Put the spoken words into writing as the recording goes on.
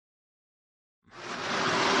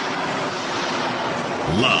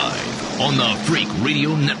Live on the Freak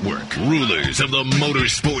Radio Network, rulers of the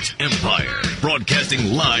motorsports empire,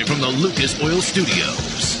 broadcasting live from the Lucas Oil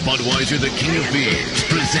Studios. Budweiser, the king of beers,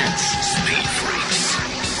 presents Speed Freaks.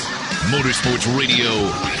 Motorsports Radio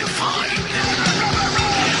redefined.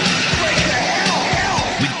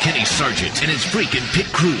 With Kenny Sargent and his freaking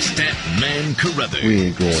pit crew, Statman Carruthers. We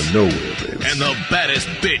ain't going nowhere, baby. And the baddest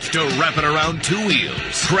bitch to wrap it around two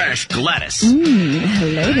wheels, Crash Gladys.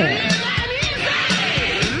 Hello there.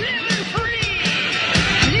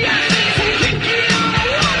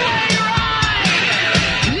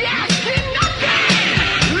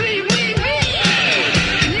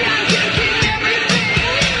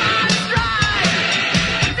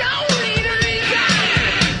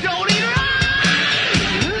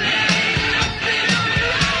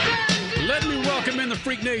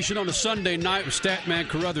 Nation on a Sunday night with Statman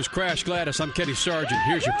Carruthers, Crash Gladys. I'm Kenny Sargent.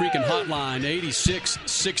 Here's your freaking hotline,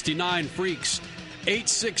 8669 Freaks,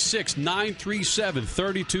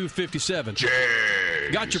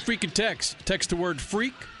 866-937-3257. Got your freaking text. Text the word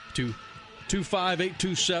freak to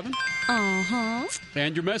 25827.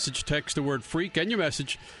 And your message. Text the word freak and your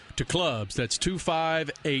message to clubs. That's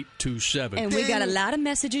 25827. And we got a lot of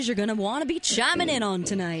messages you're going to want to be chiming in on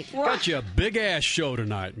tonight. Got you a big-ass show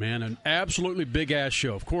tonight, man. An absolutely big-ass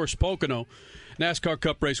show. Of course, Pocono NASCAR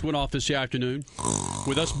Cup race went off this afternoon.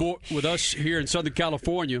 With us here in Southern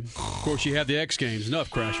California, of course, you have the X Games. Enough,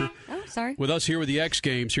 Crasher. Oh, sorry. With us here with the X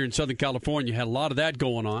Games here in Southern California, had a lot of that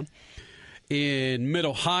going on. In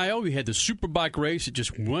Mid-Ohio, we had the Superbike race. It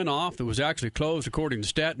just went off. It was actually closed, according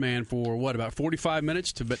to Statman, for, about 45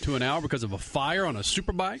 minutes to an hour because of a fire on a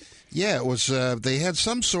Superbike? Yeah, it was. They had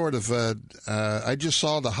some sort of I just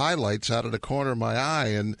saw the highlights out of the corner of my eye,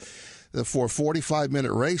 and for a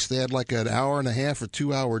 45-minute race, they had like an hour and a half or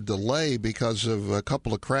 2-hour delay because of a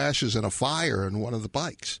couple of crashes and a fire in one of the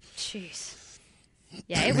bikes. Jeez.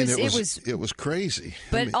 Yeah, it was crazy.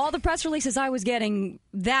 But all the press releases I was getting,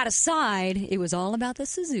 that aside, it was all about the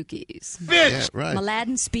Suzukis. Yeah, right.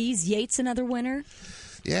 Mladen, Spies, Yates, another winner.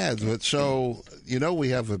 Yeah, but so, we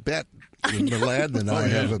have a bet. Mladen and I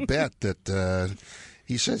have a bet that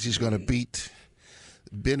he says he's going to beat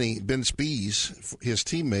Ben Spies, his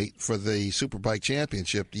teammate, for the Superbike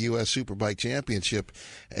Championship, the U.S. Superbike Championship,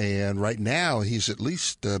 and right now he's at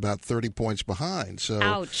least about 30 points behind. So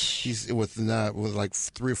ouch! He's with like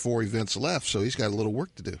 3 or 4 events left, so he's got a little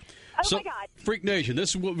work to do. Oh my God! Freak Nation, this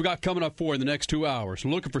is what we got coming up for in the next 2 hours.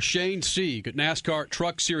 We're looking for Shane Sieg, a NASCAR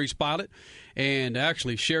Truck Series pilot, and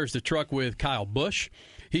actually shares the truck with Kyle Busch.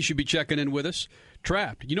 He should be checking in with us.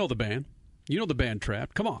 Trapped, you know the band. You know the band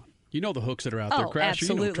Trapped. Come on. You know the hooks that are out there, Crash.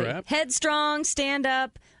 Absolutely. You know Trap. Headstrong, stand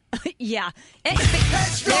up. Yeah. There you go.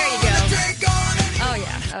 Oh,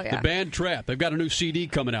 yeah. The band Trap. They've got a new CD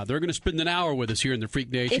coming out. They're going to spend an hour with us here in the Freak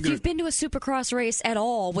Nation. If you've been to a Supercross race at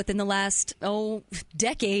all within the last,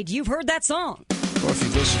 decade, you've heard that song. Or if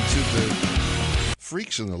you've listened to the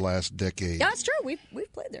Freaks in the last decade. Yeah, that's true.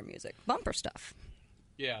 We've played their music. Bumper stuff.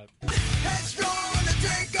 Yeah.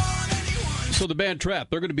 So the band Trap,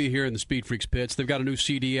 they're going to be here in the Speed Freaks pits. They've got a new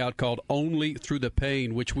CD out called Only Through the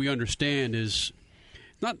Pain, which we understand is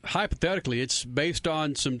not hypothetically. It's based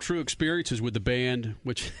on some true experiences with the band,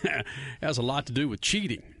 which has a lot to do with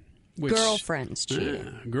cheating. Girlfriends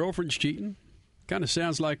cheating. Girlfriends cheating. Kind of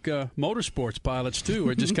sounds like motorsports pilots,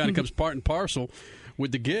 too. It just kind of comes part and parcel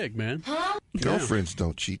with the gig, man. Huh? Girlfriends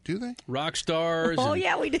don't cheat, do they? Rock stars. Oh,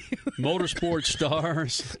 yeah, we do. Motorsports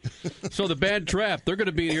stars. So the band Trap, they're going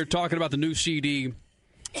to be here talking about the new CD,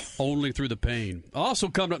 Only Through the Pain. Also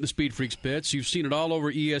coming up in the Speed Freaks pits, you've seen it all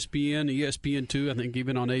over ESPN, ESPN2, I think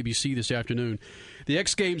even on ABC this afternoon. The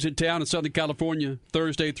X Games in town in Southern California,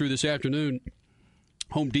 Thursday through this afternoon.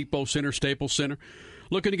 Home Depot Center, Staples Center.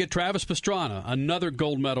 Looking to get Travis Pastrana, another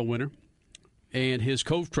gold medal winner, and his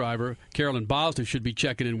co-driver, Carolyn Bosley, should be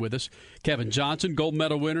checking in with us. Kevin Johnson, gold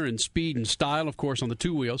medal winner in speed and style, of course, on the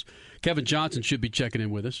 2 wheels. Kevin Johnson should be checking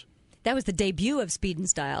in with us. That was the debut of Speed and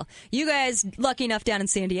Style. You guys, lucky enough down in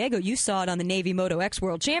San Diego, you saw it on the Navy Moto X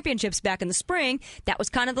World Championships back in the spring. That was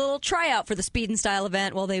kind of the little tryout for the Speed and Style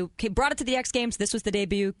event. Well, they brought it to the X Games. This was the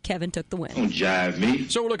debut. Kevin took the win. Don't jive me.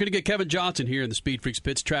 So we're looking to get Kevin Johnson here in the Speed Freaks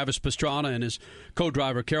pits. Travis Pastrana and his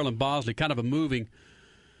co-driver, Carolyn Bosley. Kind of a moving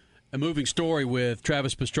story with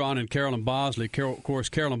Travis Pastrana and Carolyn Bosley. Of course,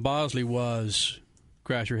 Carolyn Bosley was,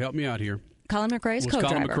 Crasher, help me out here. Colin McRae's co-driver.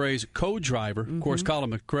 Colin McRae's co-driver. Mm-hmm. Of course,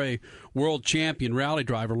 Colin McRae, world champion rally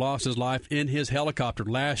driver, lost his life in his helicopter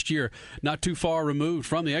last year, not too far removed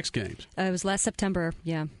from the X Games. It was last September,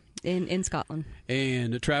 yeah, in Scotland.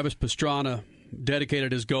 And Travis Pastrana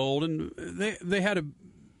dedicated his gold, and they had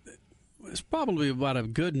it's probably about a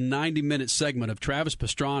good 90-minute segment of Travis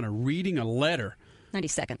Pastrana reading a letter 90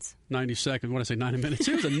 seconds. 90 seconds. What did I say, 90 minutes?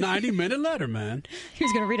 It was a 90-minute letter, man. He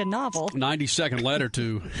was going to read a novel. 90-second letter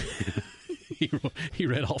to... he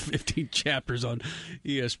read all 15 chapters on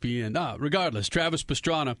ESPN. Regardless, Travis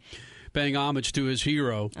Pastrana paying homage to his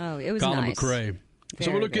hero, it was Colin nice. McRae. Very,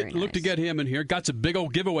 so we'll look nice. to get him in here. Got some big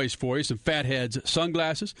old giveaways for you, some Fatheads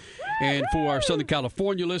sunglasses. And for our Southern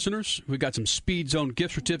California listeners, we got some Speed Zone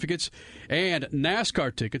gift certificates and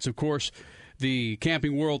NASCAR tickets. Of course, the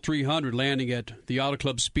Camping World 300 landing at the Auto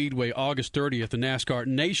Club Speedway August 30th, the NASCAR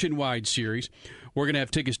Nationwide Series. We're going to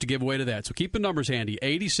have tickets to give away to that. So keep the numbers handy.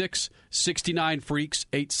 8669-FREAKS,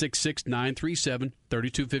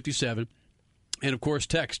 866-937-3257. And, of course,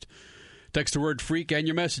 text the word freak and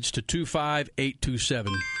your message to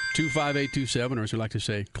 25827. 25827, or as we like to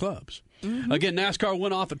say, clubs. Mm-hmm. Again, NASCAR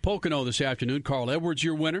went off at Pocono this afternoon. Carl Edwards,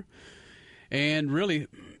 your winner. And really,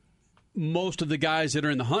 most of the guys that are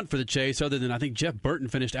in the hunt for the chase, other than I think Jeff Burton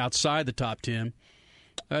finished outside the top 10,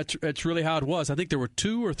 that's really how it was. I think there were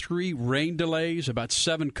 2 or 3 rain delays, about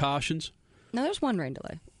 7 cautions. No, there's one rain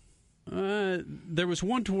delay. There was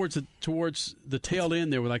one towards the tail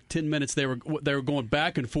end. There were like 10 minutes. They were going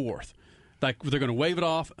back and forth, like they're going to wave it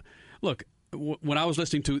off. Look, when I was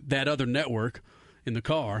listening to that other network in the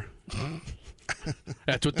car,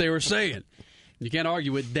 that's what they were saying. You can't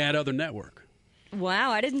argue with that other network.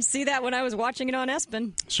 Wow, I didn't see that when I was watching it on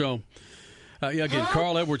ESPN. So, again,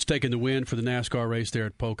 Carl Edwards taking the win for the NASCAR race there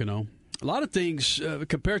at Pocono. A lot of things,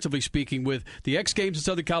 comparatively speaking, with the X Games in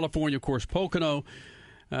Southern California, of course, Pocono.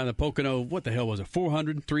 The Pocono, what the hell was it,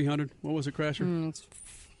 400, 300? What was it, Crasher?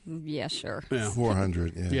 Yeah, sure. Yeah.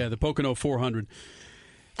 400, yeah. Yeah, the Pocono 400.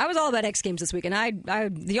 I was all about X Games this week, and I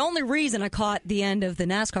the only reason I caught the end of the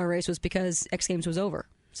NASCAR race was because X Games was over.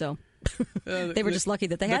 So they were just lucky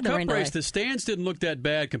that they had the rain delay. The stands didn't look that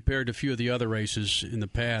bad compared to a few of the other races in the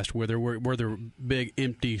past where there were big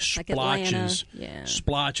empty splotches,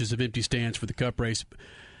 splotches of empty stands for the Cup race.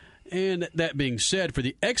 And that being said, for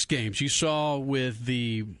the X Games, you saw with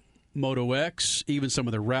the Moto X, even some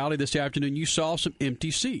of the rally this afternoon, you saw some empty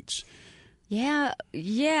seats. Yeah,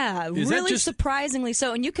 really surprisingly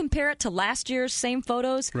so. And you compare it to last year's same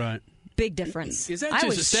photos, right? Big difference. Is that I just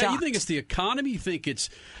was a stat? shocked. You think it's the economy? You think it's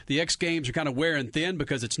the X Games are kind of wearing thin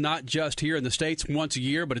because it's not just here in the States once a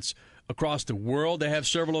year, but it's across the world. They have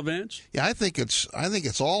several events. Yeah, I think it's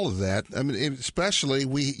all of that. I mean, especially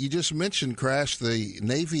you just mentioned, Crash, the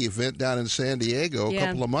Navy event down in San Diego a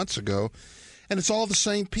couple of months ago. And it's all the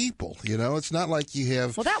same people, you know. It's not like you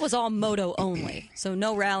have... Well, that was all moto only. So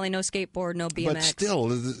no rally, no skateboard, no BMX. But still,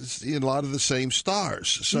 a lot of the same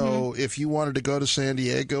stars. So if you wanted to go to San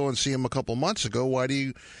Diego and see them a couple months ago, are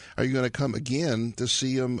you going to come again to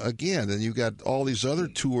see them again? And you've got all these other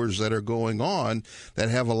tours that are going on that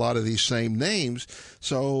have a lot of these same names.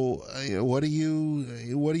 So what do you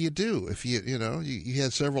do if you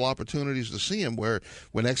had several opportunities to see them? Where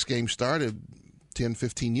when X Games started 10,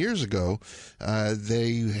 15 years ago,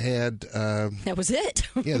 they had... that was it.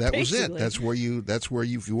 Yeah, that was it. That's where you,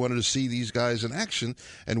 if you wanted to see these guys in action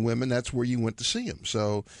and women, that's where you went to see them.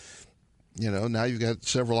 So, now you've got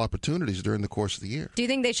several opportunities during the course of the year. Do you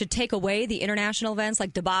think they should take away the international events,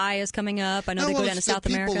 like Dubai is coming up? I know they go down to South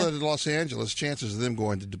America. People in Los Angeles, chances of them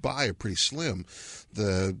going to Dubai are pretty slim.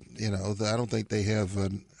 I don't think they have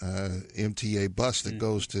an MTA bus that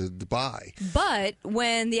goes to Dubai. But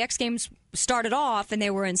when the X Games started off and they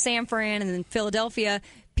were in San Fran and then Philadelphia,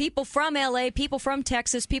 people from L.A., people from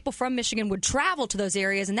Texas, people from Michigan would travel to those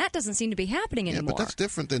areas, and that doesn't seem to be happening anymore. Yeah, but that's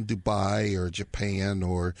different than Dubai or Japan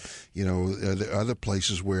or, the other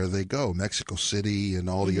places where they go, Mexico City and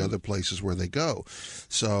all the other places where they go.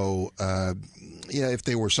 So, if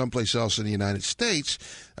they were someplace else in the United States,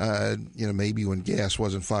 maybe when gas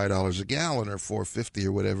wasn't $5 a gallon or $4.50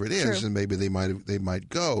 or whatever it is, and maybe they might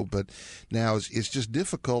go. But now it's just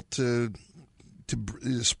difficult to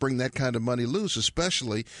spring that kind of money loose,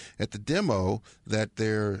 especially at the demo that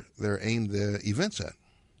they're aimed the events at.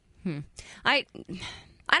 I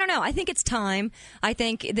don't know. I think it's time. I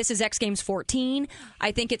think this is X Games 14.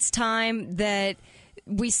 I think it's time that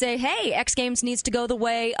we say, hey, X Games needs to go the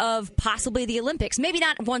way of possibly the Olympics. Maybe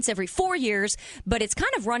not once every 4 years, but it's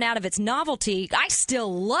kind of run out of its novelty. I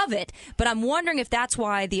still love it, but I'm wondering if that's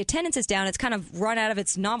why the attendance is down. It's kind of run out of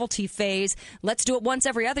its novelty phase. Let's do it once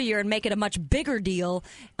every other year and make it a much bigger deal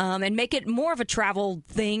and make it more of a travel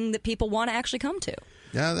thing that people want to actually come to.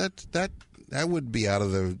 Yeah, That would be out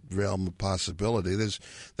of the realm of possibility.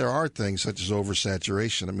 There are things such as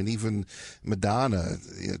oversaturation. I mean, even Madonna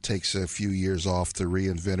takes a few years off to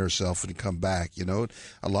reinvent herself and come back.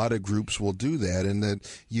 A lot of groups will do that, and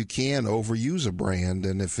that you can overuse a brand,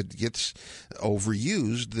 and if it gets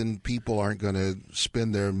overused, then people aren't going to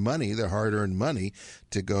spend their money, their hard-earned money,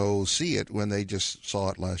 to go see it when they just saw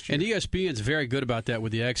it last year. And ESPN's very good about that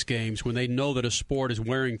with the X Games when they know that a sport is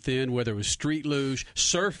wearing thin, whether it was street luge,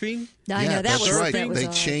 surfing. I know that that's was right. That was They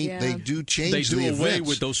odd, change. yeah. They do change. They do the away events.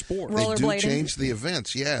 with those sports. They do Rollerblading. change the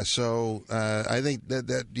events. Yeah. So I think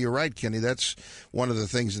that you're right, Kenny. That's one of the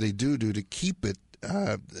things that they do to keep it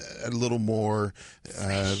a little more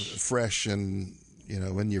fresh and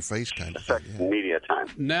in your face kind of thing. Yeah. Media time.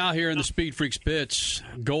 Now here in the Speed Freaks pits,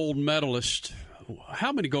 gold medalist.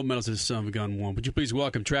 How many gold medals has this son of a gun won? Would you please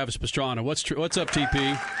welcome Travis Pastrana? What's up,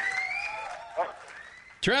 TP?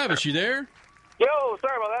 Travis, you there? Yo,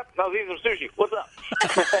 sorry about that. I was eating some sushi. What's up?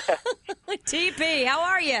 TP, how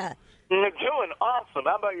are you? I'm doing awesome.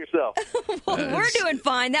 How about yourself? Well, we're doing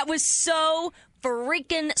fine. That was so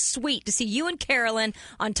freaking sweet to see you and Carolyn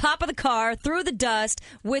on top of the car through the dust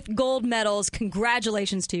with gold medals.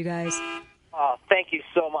 Congratulations to you guys. Thank you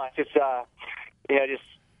so much. It's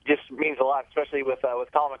just means a lot, especially with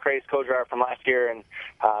Colin McRae's co-driver from last year, and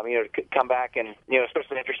to come back and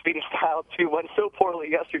especially after Speed and Style 2 went so poorly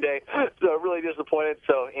yesterday, so really disappointed.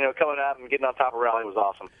 So coming out and getting on top of rally was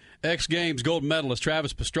awesome. X Games gold medalist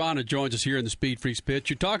Travis Pastrana joins us here in the Speed Freaks pitch.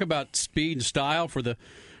 You talk about speed and style for the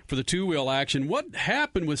two-wheel action. What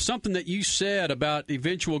happened with something that you said about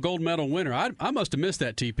eventual gold medal winner? I must have missed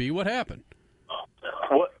that, TP. What happened?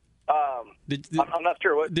 What? I'm not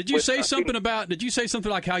sure. Did you say something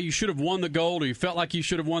like how you should have won the gold, or you felt like you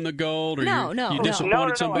should have won the gold, or you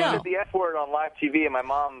disappointed somebody? I said the F word on live TV, and my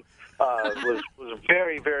mom was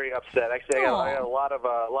very, very upset. Actually, I got a lot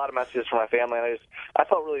of messages from my family, and I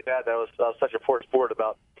felt really bad that I was such a poor sport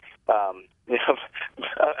about.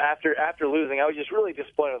 After losing, I was just really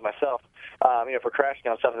disappointed with myself. For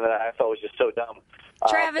crashing on something that I thought was just so dumb.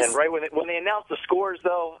 Travis, and right when they announced the scores,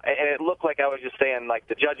 though, and it looked like I was just saying like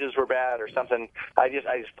the judges were bad or something, I just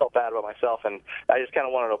felt bad about myself, and I just kind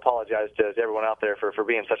of wanted to apologize to everyone out there for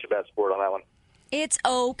being such a bad sport on that one. It's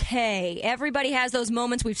okay. Everybody has those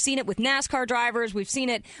moments. We've seen it with NASCAR drivers. We've seen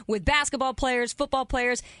it with basketball players, football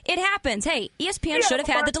players. It happens. Hey, ESPN should have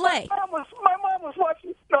had the delay. My mom was watching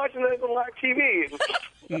this on live TV.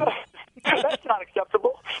 That's not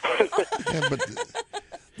acceptable. Yeah, but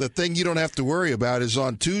the thing you don't have to worry about is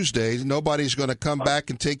on Tuesdays, nobody's going to come back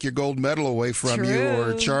and take your gold medal away from you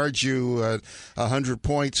or charge you 100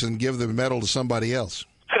 points and give the medal to somebody else.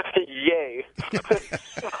 Yay.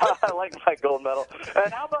 I like my gold medal.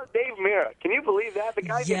 And how about Dave Mirra? Can you believe that? The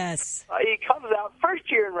guy Yes. He comes out first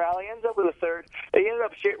year in rally, ends up with a third. He ended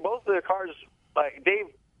up sharing both of their cars. Dave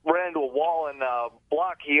ran into a wall and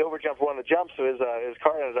block. He overjumped one of the jumps, so his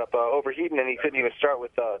car ended up overheating, and he couldn't even start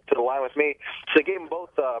with to the line with me. So they gave him both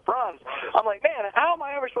bronze. I'm like, man, how am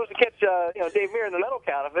I ever supposed to catch Dave Mirra in the medal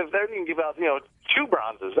count if they're going to give out 2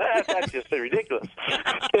 bronzes? That's just ridiculous.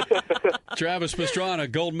 Travis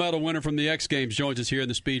Pastrana, gold medal winner from the X Games, joins us here in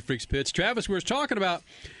the Speed Freaks pits. Travis, we were talking about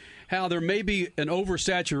how there may be an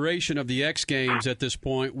oversaturation of the X Games at this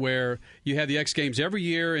point, where you have the X Games every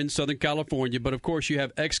year in Southern California, but of course you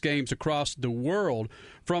have X Games across the world.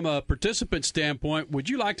 From a participant standpoint, would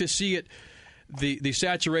you like to see it, the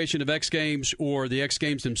saturation of X Games or the X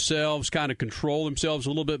Games themselves kind of control themselves a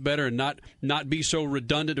little bit better and not be so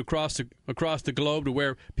redundant across the globe to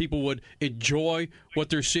where people would enjoy what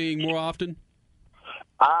they're seeing more often?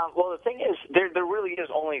 Well, the thing is, there really is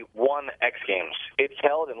only one X Games. It's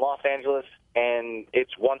held in Los Angeles, and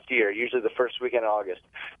it's once a year, usually the first weekend in August.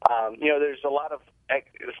 There's a lot of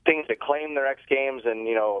things that claim their X Games and,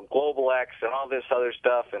 Global X and all this other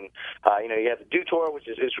stuff. And, you have the Do Tour, which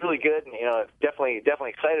is really good. And, definitely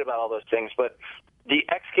excited about all those things. But the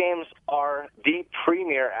X Games are the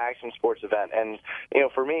premier action sports event. And,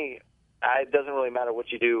 for me, it doesn't really matter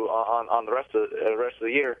what you do on the rest of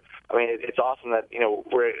the year. I mean, it's awesome that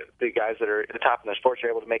we're the guys that are at the top in their sports are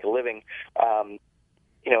able to make a living,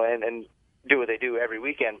 and do what they do every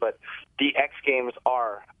weekend. But the X Games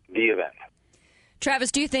are the event.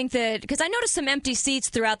 Travis, do you think that, because I noticed some empty seats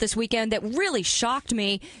throughout this weekend that really shocked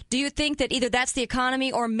me, do you think that either that's the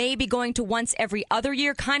economy or maybe going to once every other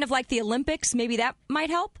year, kind of like the Olympics, maybe that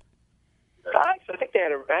might help? I think they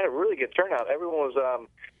had a really good turnout. Everyone was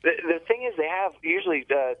The thing is, they have usually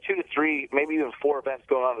 2 to 3, maybe even 4 events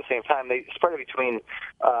going on at the same time. They spread it between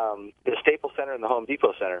the Staples Center and the Home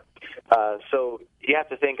Depot Center. So you have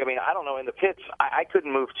to think, I mean, I don't know, in the pits, I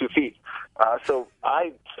couldn't move 2 feet. So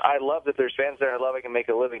I love that there's fans there. I love I can make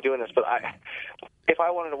a living doing this. But if I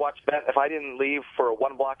wanted to watch that, if I didn't leave for a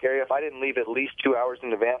 1-block area, if I didn't leave at least 2 hours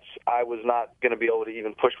in advance, I was not going to be able to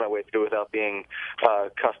even push my way through without being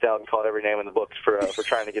cussed out and called every name in the books for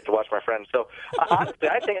trying to get to watch my friends. So honestly,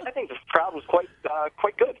 I think the crowd was quite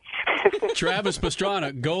good. Travis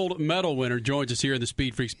Pastrana, gold medal winner, joins us here in the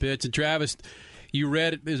Speed Freaks pits. And Travis, you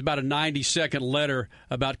read it was about a 90-second letter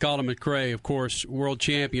about Colin McRae, of course, world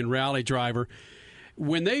champion rally driver.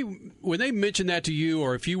 When they mentioned that to you,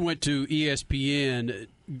 or if you went to ESPN,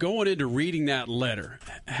 going into reading that letter,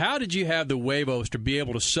 how did you have the huevos to be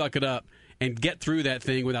able to suck it up and get through that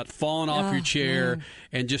thing without falling off your chair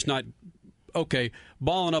and just not,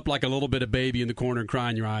 balling up like a little bit of baby in the corner and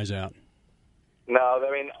crying your eyes out? No, I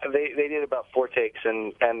mean, they did about 4 takes,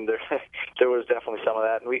 and there was definitely some of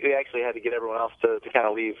that. And we actually had to get everyone else to kind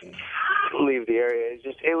of leave the area.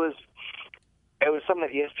 It was something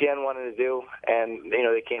that ESPN wanted to do, and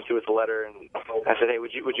they came through with the letter, and I said, hey,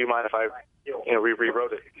 would you mind if I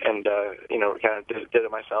rewrote it and kind of did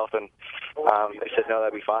it myself? And they said no,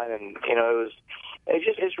 that'd be fine. And it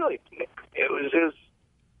was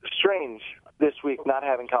strange this week not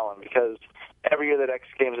having Colin, because every year that X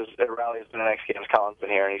Games at Rally has been an X Games, Colin's been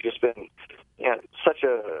here, and he's just been such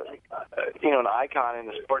an icon in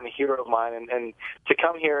the sport and a hero of mine. And to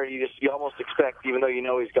come here, you almost expect, even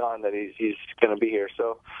though he's gone, that he's going to be here.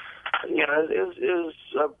 So it was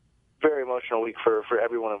a very emotional week for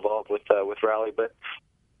everyone involved with Rally. But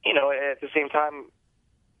at the same time,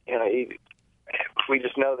 we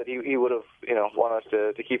just know that he would have wanted us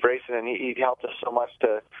to keep racing, and he helped us so much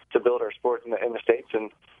to build our sport in the States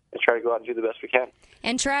and try to go out and do the best we can.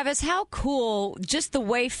 And Travis, how cool, just the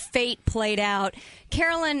way fate played out.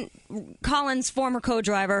 Carolyn, Colin's former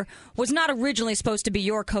co-driver, was not originally supposed to be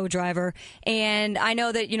your co-driver. And I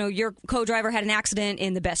know that, your co-driver had an accident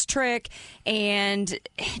in the best trick. And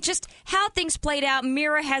just how things played out.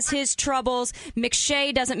 Mira has his troubles.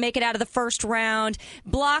 McShay doesn't make it out of the first round.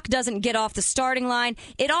 Block doesn't get off the starting line.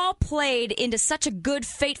 It all played into such a good,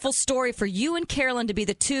 fateful story for you and Carolyn to be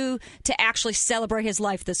the two to actually celebrate his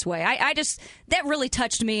life this way. That really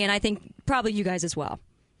touched me, and I think probably you guys as well.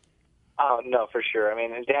 Oh, no, for sure. I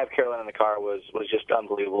mean, to have Carolyn in the car was just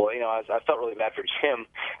unbelievable. I felt really bad for Jim,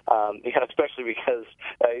 especially because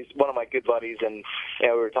he's one of my good buddies, and we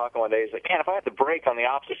were talking one day. He's like, man, if I had to brake on the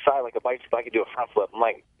opposite side like a bicycle, I could do a front flip. I'm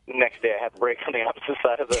like, next day I had to brake on the opposite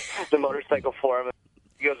side of the motorcycle for him.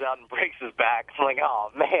 He goes out and breaks his back. I'm like,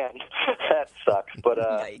 oh man, that sucks. But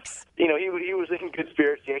he was in good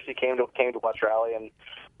spirits. He actually came to watch Rally, and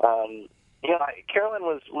Carolyn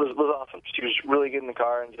was awesome. She was really good in the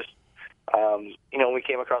car, and just when we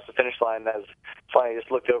came across the finish line, as funny, I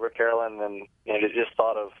just looked over at Carolyn and just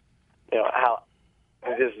thought of how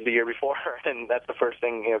this is the year before, and that's the first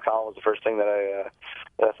thing. Colin was the first thing that I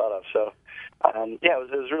thought of. So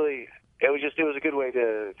it was a good way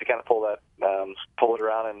to kind of pull it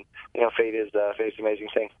around, and fate is an amazing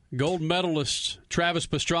thing. Gold medalist Travis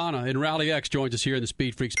Pastrana in Rally X joins us here in the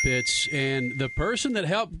Speed Freaks pits, and the person that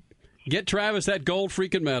helped get Travis that gold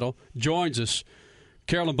freaking medal joins us,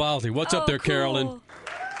 Carolyn Bosley. What's up there, cool. Carolyn?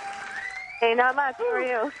 Hey, not much. How are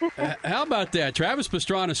you? How about that? Travis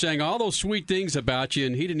Pastrana saying all those sweet things about you,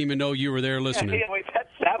 and he didn't even know you were there listening. Yeah, wait, that's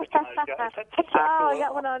sabotage, guys. That's I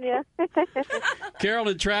got one on you.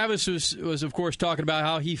 Carolyn, Travis was, of course, talking about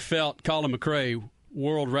how he felt Colin McRae,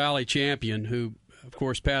 world rally champion, who, of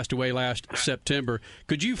course, passed away last September.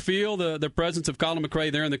 Could you feel the presence of Colin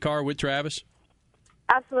McRae there in the car with Travis?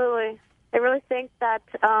 Absolutely. I really think that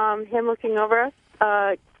him looking over us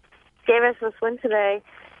gave us this win today,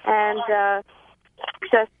 and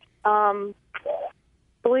just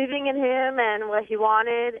believing in him and what he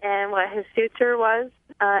wanted and what his future was,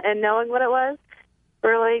 and knowing what it was,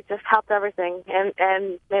 really just helped everything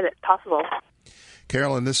and made it possible.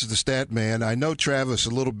 Carolyn, this is the stat man. I know Travis a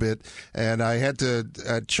little bit, and I had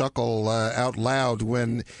to chuckle out loud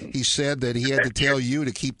when he said that he had to tell you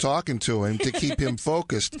to keep talking to him to keep him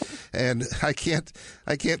focused. And I can't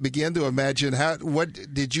begin to imagine what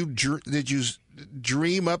did you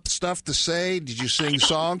dream up stuff to say? Did you sing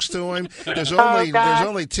songs to him? There's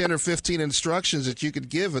only 10 or 15 instructions that you could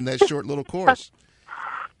give in that short little course.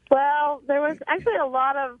 Well, there was actually a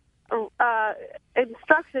lot of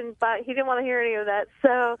instructions, but he didn't want to hear any of that.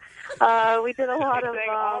 So we did a lot of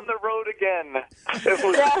on the road again. It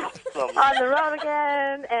was awesome. On the road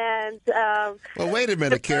again, and well, wait a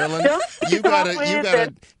minute, Carolyn.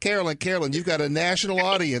 Carolyn, you've got a national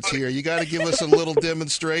audience here. You got to give us a little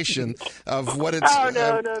demonstration of what it's.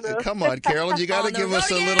 No. Come on, Carolyn, you got to give us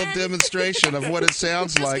a little demonstration of what it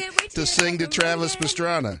sounds like to sing to Travis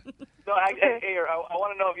Pastrana. No, I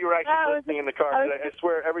want to know if you were actually listening in the car. I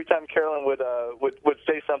swear, every time Carolyn would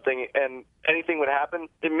say something and anything would happen,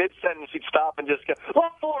 in mid-sentence she'd stop and just go,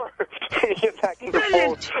 "What for?" Get back into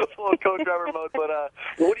full co-driver mode. But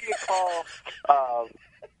what do you call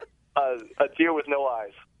a deer with no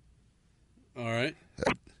eyes? All right.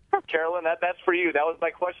 Carolyn, that's for you. That was my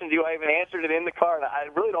question to you. I even answered it in the car, and I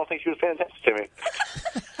really don't think she was paying attention to me.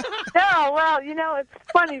 No, well, it's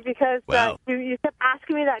funny because you kept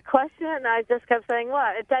asking me that question, and I just kept saying,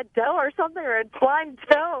 what, a dead doe or something, or a blind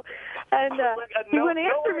doe? And he wouldn't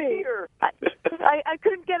answer me. I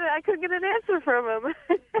couldn't get it. I couldn't get an answer from him.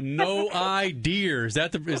 No idea. Is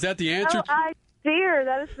that the answer? No idea.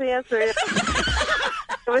 That is the answer. It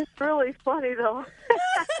was really funny, though.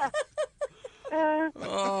 Man.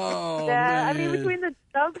 I mean, between the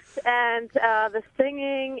jokes and the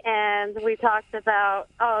singing, and we talked about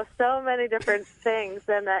so many different things,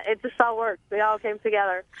 and it just all worked. They all came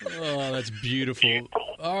together. Oh, that's beautiful.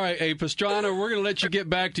 All right, hey Pastrana, we're going to let you get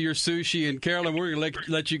back to your sushi, and Carolyn, we're going to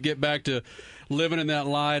let you get back to living in that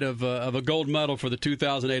light of a gold medal for the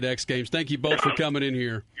 2008 X Games. Thank you both for coming in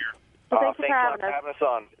here. Thanks for having us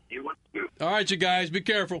on. All right, you guys, be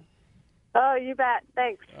careful. Oh, you bet.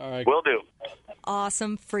 Thanks. All right. Will do.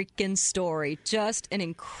 Awesome freaking story. Just an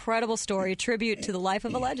incredible story. A tribute to the life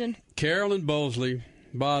of a legend. Carolyn Bosley,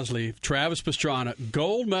 Travis Pastrana,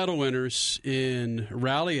 gold medal winners in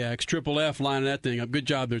Rally X, Triple F lining that thing up. Good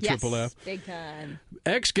job there, Yes, Triple F. big time.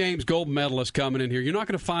 X Games gold medalists coming in here. You're not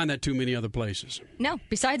going to find that too many other places. No,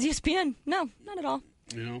 besides ESPN. No, not at all.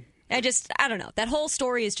 I don't know. That whole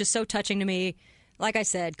story is just so touching to me. Like I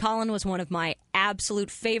said, Colin was one of my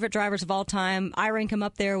absolute favorite drivers of all time. I rank him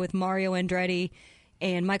up there with Mario Andretti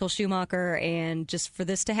and Michael Schumacher. And just for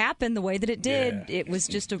this to happen the way that it did, it was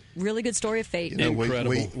just a really good story of fate.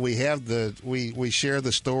 Incredible. We share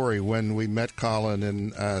the story when we met Colin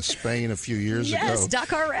in Spain a few years ago. Yes,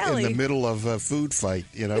 Dakar Rally. In the middle of a food fight,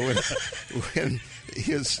 when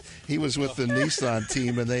he was with the Nissan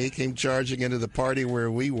team, and they came charging into the party where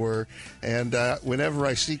we were. And whenever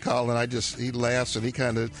I see Colin, he laughs, and he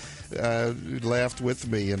kind of laughed with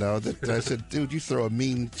me. That I said, "Dude, you throw a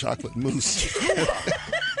mean chocolate mousse."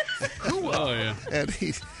 Oh yeah. And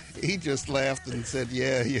he just laughed and said,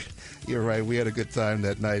 "Yeah, you're right. We had a good time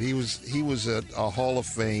that night." He was a Hall of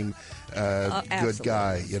Fame good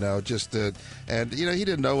guy, and he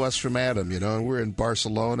didn't know us from Adam, and we're in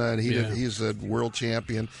Barcelona, and he's a world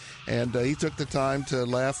champion, and he took the time to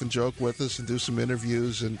laugh and joke with us and do some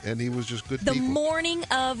interviews, and he was just good. The morning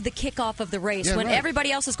of the kickoff of the race, when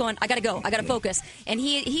everybody else is going, I gotta go, I gotta focus, and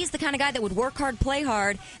he's the kind of guy that would work hard, play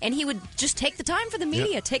hard, and he would just take the time for the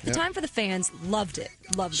media, take the time for the fans. Loved it.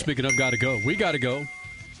 Speaking of gotta go, we gotta go.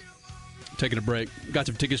 Taking a break. Got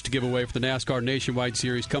some tickets to give away for the NASCAR Nationwide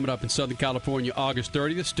Series coming up in Southern California August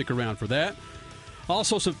 30th. Stick around for that.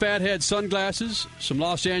 Also some Fathead sunglasses, some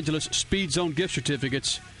Los Angeles Speed Zone gift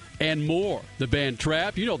certificates, and more. The band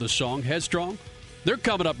Trap, you know the song, Headstrong. They're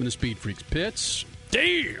coming up in the Speed Freaks pits.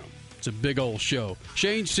 Damn! It's a big old show.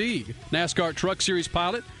 Shane Sieg, NASCAR Truck Series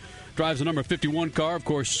pilot, drives the number 51 car. Of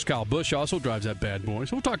course, Kyle Busch also drives that bad boy.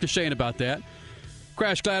 So we'll talk to Shane about that.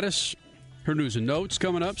 Crash Gladys, her news and notes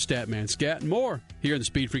coming up, Statman Scat, and more here in the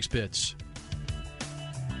Speed Freaks pits.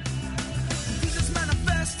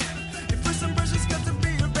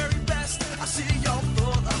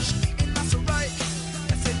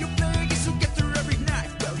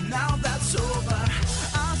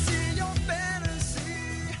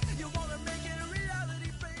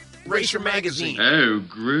 Racer Magazine. Oh,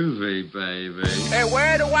 groovy, baby. Hey,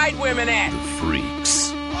 where are the white women at?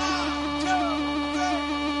 Freaks.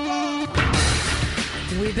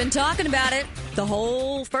 We've been talking about it the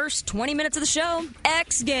whole first 20 minutes of the show.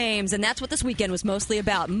 X Games, and that's what this weekend was mostly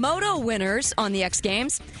about. Moto winners on the X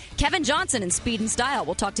Games. Kevin Johnson in Speed and Style.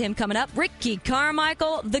 We'll talk to him coming up. Ricky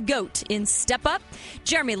Carmichael, the GOAT, in Step Up.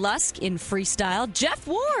 Jeremy Lusk in Freestyle. Jeff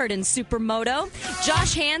Ward in Supermoto.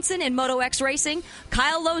 Josh Hansen in Moto X Racing.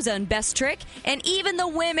 Kyle Loza in Best Trick. And even the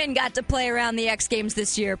women got to play around the X Games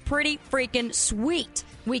this year. Pretty freaking sweet.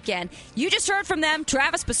 weekend. You just heard from them,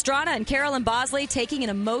 Travis Pastrana and Carolyn Bosley taking an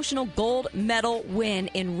emotional gold medal win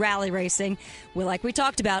in rally racing. Well, like we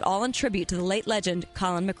talked about, all in tribute to the late legend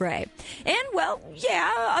Colin McRae. And, well,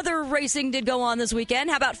 yeah, other racing did go on this weekend.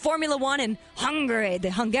 How about Formula One in Hungary, the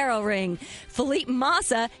Hungaroring? Felipe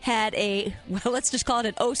Massa had a, well, let's just call it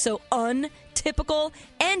an oh-so-untypical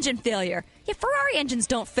engine failure. Yeah, Ferrari engines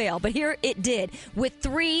don't fail, but here it did with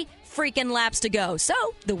 3 freaking laps to go. So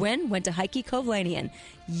the win went to Heikki Kovalainen.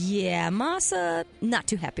 Yeah, Massa, not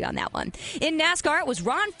too happy on that one. In NASCAR, it was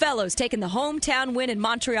Ron Fellows taking the hometown win in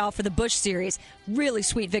Montreal for the Busch Series. Really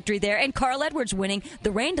sweet victory there. And Carl Edwards winning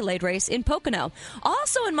the rain-delayed race in Pocono.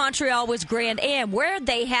 Also in Montreal was Grand Am, where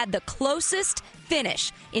they had the closest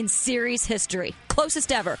finish in series history.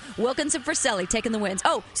 Closest ever. Wilkins and Friselli taking the wins.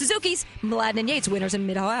 Oh, Suzuki's, Mladen and Yates winners in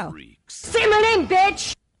Mid-Ohio. Say my name,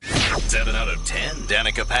 bitch! 7 out of 10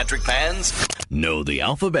 Danica Patrick fans know the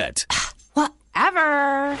alphabet.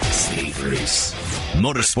 Whatever. SpeedFreaks.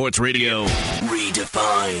 Motorsports Radio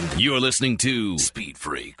redefined. You're listening to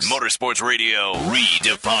SpeedFreaks. Motorsports Radio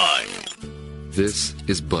redefined. This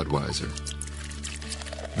is Budweiser.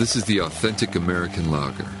 This is the authentic American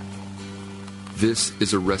lager. This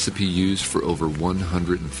is a recipe used for over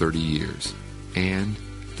 130 years and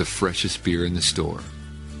the freshest beer in the store.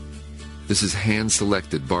 This is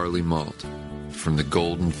hand-selected barley malt from the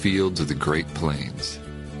golden fields of the Great Plains.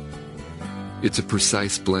 It's a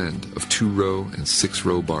precise blend of 2-row and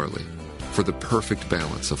 6-row barley for the perfect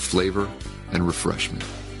balance of flavor and refreshment.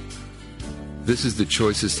 This is the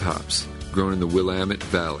choicest hops grown in the Willamette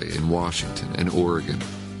Valley in Washington and Oregon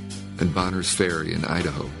and Bonners Ferry in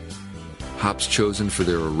Idaho. Hops chosen for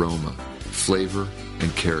their aroma, flavor,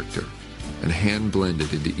 and character and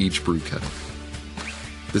hand-blended into each brew kettle.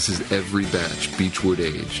 This is every batch Beechwood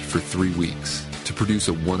aged for 3 weeks to produce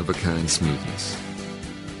a one-of-a-kind smoothness.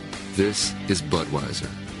 This is Budweiser.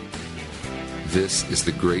 This is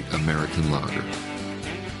the great American lager.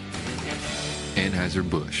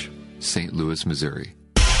 Anheuser-Busch, St. Louis, Missouri.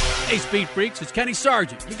 Hey, Speed Freaks, it's Kenny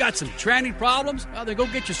Sargent. You got some tranny problems? Well, then go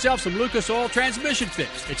get yourself some Lucas Oil Transmission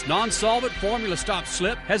Fix. Its non-solvent formula stops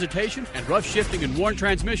slip, hesitation, and rough shifting in worn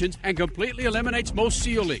transmissions and completely eliminates most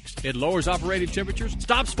seal leaks. It lowers operating temperatures,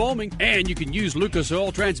 stops foaming, and you can use Lucas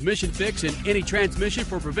Oil Transmission Fix in any transmission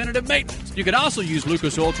for preventative maintenance. You can also use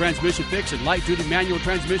Lucas Oil Transmission Fix in light-duty manual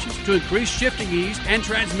transmissions to increase shifting ease and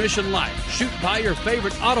transmission life. Shoot by your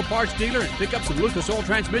favorite auto parts dealer and pick up some Lucas Oil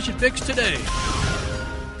Transmission Fix today.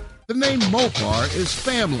 The name Mopar is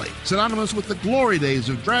family, synonymous with the glory days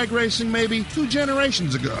of drag racing maybe 2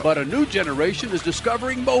 generations ago. But a new generation is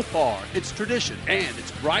discovering Mopar, its tradition, and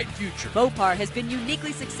its bright future. Mopar has been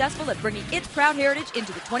uniquely successful at bringing its proud heritage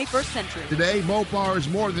into the 21st century. Today, Mopar is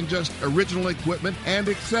more than just original equipment and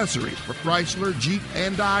accessories for Chrysler, Jeep,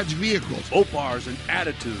 and Dodge vehicles. Mopar is an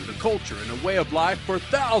attitude, a culture, and a way of life for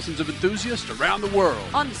thousands of enthusiasts around the world.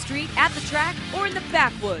 On the street, at the track, or in the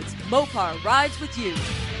backwoods, Mopar rides with you.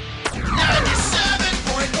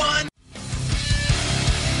 97.1.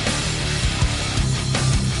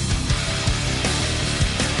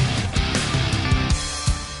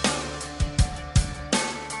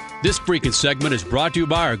 This freaking segment is brought to you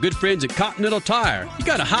by our good friends at Continental Tire. You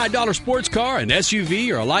got a high-dollar sports car, an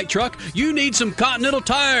SUV, or a light truck? You need some Continental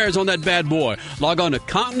Tires on that bad boy. Log on to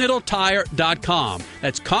ContinentalTire.com.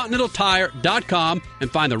 That's ContinentalTire.com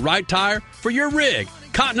and find the right tire for your rig.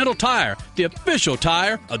 Continental Tire, the official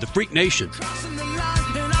tire of the Freak Nation.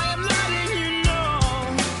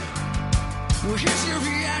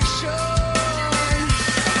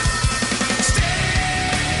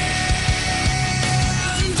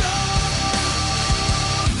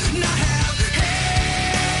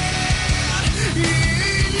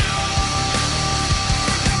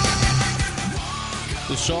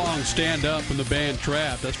 The song Stand Up from the band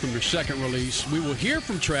Trap. That's from their second release. We will hear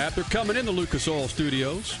from Trap. They're coming in the Lucas Oil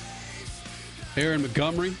Studios. Aaron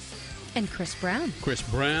Montgomery. And Chris Brown. Chris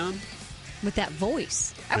Brown. With that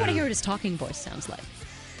voice. I want to hear what his talking voice sounds like.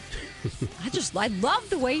 I love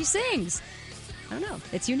the way he sings. I don't know.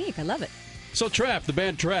 It's unique. I love it. So Trap, the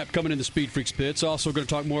band Trap, coming into Speed Freaks Pits. Also going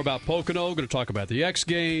to talk more about Pocono. Going to talk about the X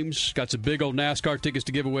Games. Got some big old NASCAR tickets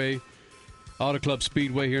to give away. Auto Club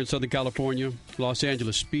Speedway here in Southern California. Los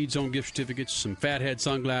Angeles Speed Zone gift certificates, some fathead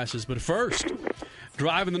sunglasses. But first,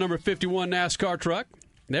 driving the number 51 NASCAR truck.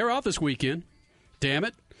 They're off this weekend. Damn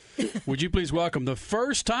it. Would you please welcome the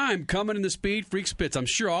first time coming in the Speed Freaks Pits? I'm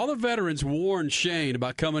sure all the veterans warned Shane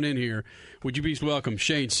about coming in here. Would you please welcome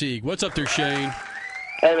Shane Sieg? What's up there, Shane?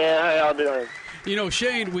 Hey, man. How y'all doing? You know,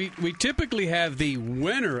 Shane, we typically have the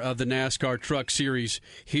winner of the NASCAR Truck Series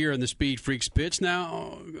here in the Speed Freaks Pits.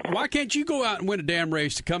 Now, why can't you go out and win a damn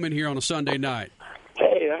race to come in here on a Sunday night?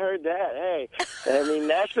 Hey, I heard that. Hey, I mean,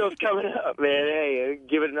 Nashville's coming up, man. Hey,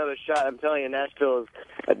 give it another shot. I'm telling you, Nashville is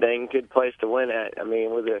a dang good place to win at. I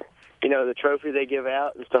mean, with the trophy they give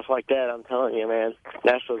out and stuff like that, I'm telling you, man,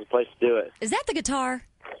 Nashville's a place to do it. Is that the guitar?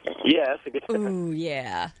 Yeah, that's a guitar. Ooh,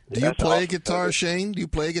 yeah. Do you play guitar, Shane? Do you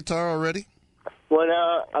play guitar already? Well,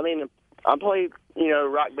 no, I mean, I play,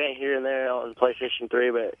 rock band here and there on PlayStation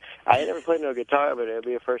 3, but I ain't never played no guitar, but it'll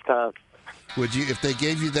be a first time. Would you, if they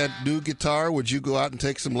gave you that new guitar, would you go out and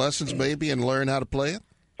take some lessons maybe and learn how to play it?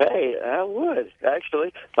 Hey, I would,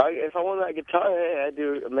 actually. If I wanted that guitar, hey, I'd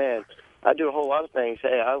do a whole lot of things.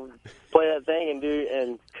 Hey, I would play that thing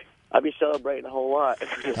and I'd be celebrating a whole lot.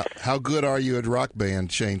 How good are you at Rock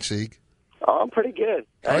Band, Shane Sieg? Oh, I'm pretty good.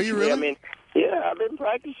 Actually, Are you really? I mean, yeah, I've been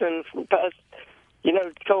practicing for the past,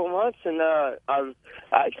 couple of months, and I've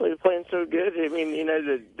actually playing so good. I mean,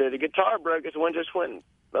 the guitar broke. This one just went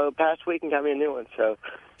past week and got me a new one. So,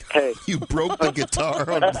 hey, you broke the guitar.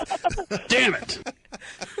 Damn it!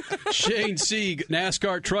 Shane Sieg,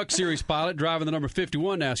 NASCAR Truck Series pilot, driving the number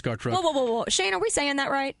 51 NASCAR truck. Whoa. Shane, are we saying that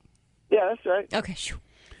right? Yeah, that's right. Okay.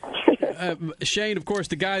 Shane, of course,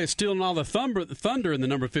 the guy that's stealing all the thunder in the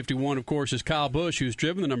number 51, of course, is Kyle Busch, who's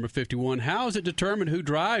driven the number 51. How is it determined who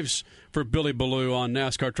drives for Billy Ballou on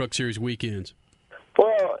NASCAR Truck Series weekends?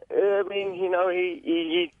 Well, I mean, he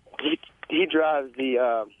drives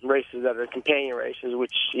the races that are companion races,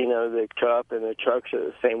 which, the Cup and the trucks are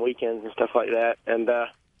the same weekends and stuff like that. And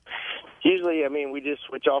usually, I mean, we just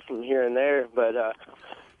switch off from here and there. But,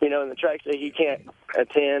 in the tracks that he can't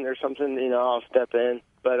attend or something, I'll step in.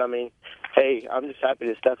 But, I mean, hey, I'm just happy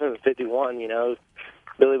to step in with 51,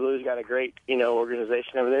 Billy Blue's got a great,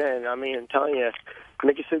 organization over there. And, I mean, I'm telling you,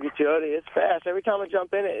 Mikasugi Toyota, it's fast. Every time I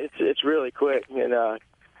jump in it, it's really quick. And I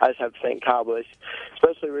just have to thank Kyle Busch,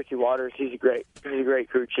 especially Ricky Waters. He's a great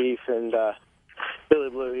crew chief. And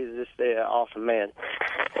Billy Blue, he's just an awesome man.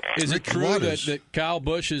 Is it true that Kyle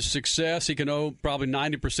Busch's success, he can owe probably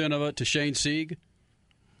 90% of it to Shane Sieg?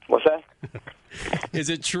 What's that? Is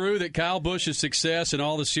it true that Kyle Busch's success in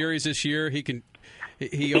all the series this year, he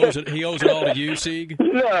owes it all to you, Sieg?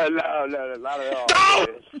 No, not at all.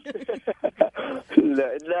 No,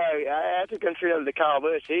 I have to contribute to Kyle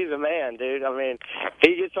Busch. He's a man, dude. I mean,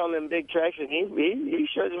 he gets on them big tracks and he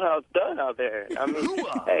shows them how it's done out there. I mean,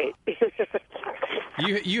 hey.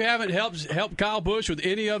 You haven't helped Kyle Busch with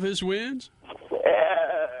any of his wins?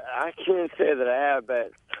 I can't say that I have,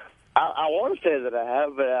 but I want to say that I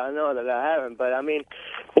have, but I know that I haven't. But, I mean,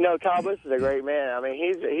 Kyle Busch is a great man. I mean,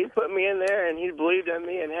 he's put me in there, and he's believed in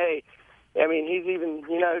me. And, hey, I mean, he's even,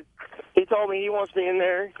 he told me he wants me in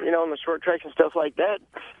there, on the short tracks and stuff like that,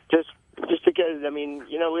 just because, I mean,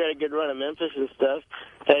 we had a good run at Memphis and stuff.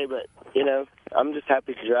 Hey, but, I'm just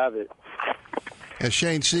happy to drive it. As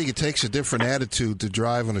Shane Sieg, it takes a different attitude to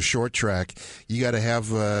drive on a short track. You got to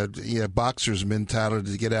have boxer's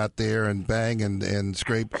mentality to get out there and bang and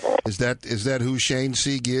scrape. Is that who Shane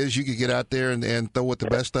Sieg is? You could get out there and throw with the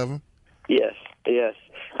best of them? Yes.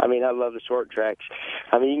 I mean, I love the short tracks.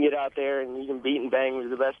 I mean, you can get out there and you can beat and bang with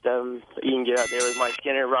the best of them. You can get out there with Mike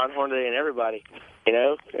Skinner, Ron Hornaday, and everybody,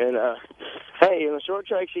 And, hey, in the short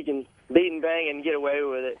tracks, you can beat and bang and get away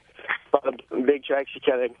with it. On the big tracks, you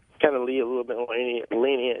kind of leave a little bit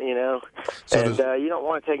lenient, So and you don't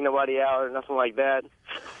want to take nobody out or nothing like that.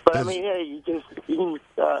 But, I mean, hey, you can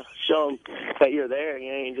show them that you're there.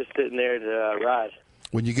 You're just sitting there to ride.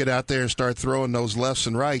 When you get out there and start throwing those lefts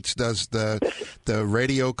and rights, does the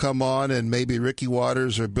radio come on and maybe Ricky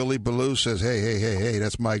Waters or Billy Ballou says, "Hey,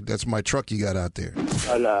 that's my truck you got out there"?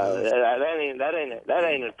 Oh no, that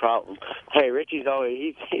ain't a problem. Hey, Ricky's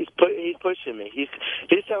always he's pushing me. He's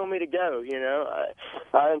telling me to go.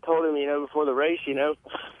 I told him before the race,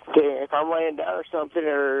 if I'm laying down or something,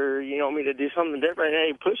 or you want me to do something different,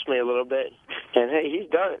 hey, push me a little bit. And hey, he's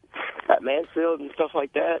done it at Mansfield and stuff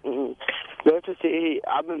like that. And Memphis,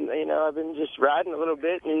 I've been just riding a little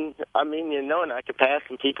bit, and I mean, knowing I could pass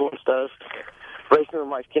some people and stuff, racing with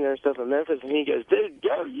Mike Skinner and stuff in Memphis, and he goes, "Dude,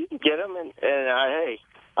 go, you can get him." And I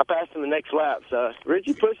passed him the next lap. So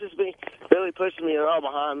Richie pushes me, Billy pushes me, they're all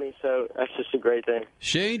behind me. So that's just a great thing.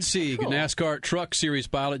 Shane Sieg, NASCAR Truck Series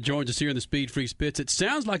pilot, joins us here in the Speed Freaks pits. It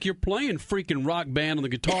sounds like you're playing freaking Rock Band on the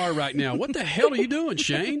guitar right now. What the hell are you doing,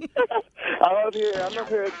 Shane? I'm up here at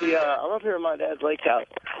my dad's lake house,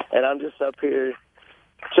 and I'm just up here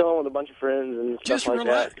chilling with a bunch of friends and stuff like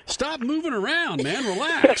that. Stop moving around, man.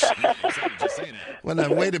 Relax. Well,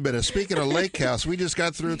 now, wait a minute. Speaking of lake house, we just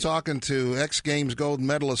got through talking to X Games gold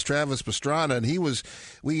medalist Travis Pastrana, and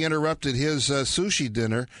we interrupted his sushi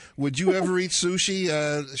dinner. Would you ever eat sushi,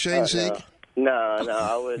 Shane Sieg? No,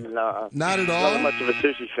 I wouldn't. Not at all? Not much of a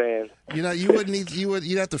sushi fan. You wouldn't eat.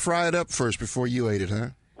 You'd have to fry it up first before you ate it, huh?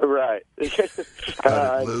 Right. Yeah,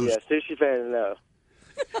 sushi fans know.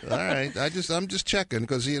 All right, I'm just checking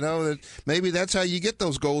because that maybe that's how you get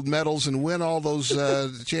those gold medals and win all those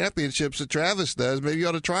championships that Travis does. Maybe you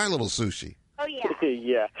ought to try a little sushi. Oh yeah.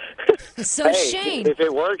 Yeah. So hey, Shane, if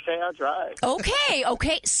it works, hey, I'll try.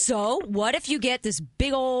 Okay. So what if you get this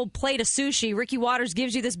big old plate of sushi? Ricky Waters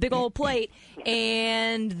gives you this big old plate,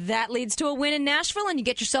 and that leads to a win in Nashville, and you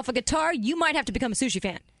get yourself a guitar. You might have to become a sushi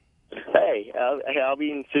fan. Hey, I'll be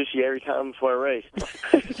eating sushi every time before a race.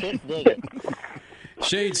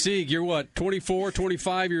 Shane Sieg, you're what, 24,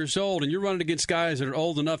 25 years old, and you're running against guys that are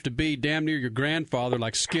old enough to be damn near your grandfather,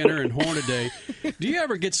 like Skinner and Hornaday. Do you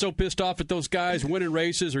ever get so pissed off at those guys winning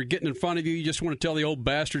races or getting in front of you, you just want to tell the old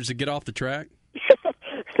bastards to get off the track?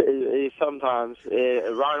 Sometimes.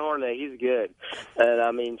 Ron Hornaday, he's good. And,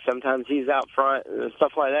 I mean, sometimes he's out front and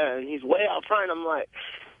stuff like that, and he's way out front. I'm like,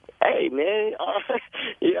 hey, man,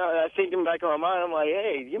 I thinking back on my mind, I'm like,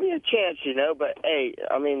 hey, give me a chance, But, hey,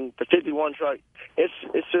 I mean, the 51 truck, it's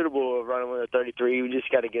suitable of running with a 33. We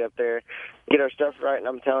just got to get up there, get our stuff right, and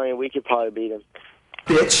I'm telling you, we could probably beat him.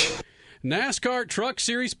 Bitch. NASCAR Truck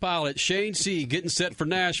Series pilot Shane Sieg getting set for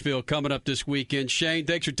Nashville coming up this weekend. Shane,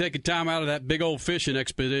 thanks for taking time out of that big old fishing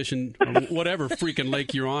expedition, or whatever freaking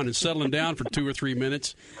lake you're on, and settling down for 2 or 3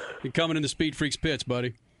 minutes and coming in the Speed Freaks pits,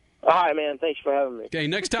 buddy. All right, man. Thanks for having me. Okay,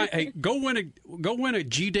 next time, hey, go win a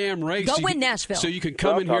G-damn race. Go win Nashville. So you can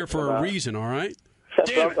come in here for a reason, all right?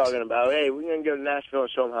 That's what I'm talking about. Hey, we're going to go to Nashville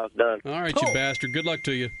and show them how it's done. All right, you bastard. Good luck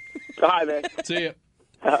to you. All right, man. See ya.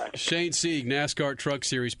 Shane Sieg, NASCAR Truck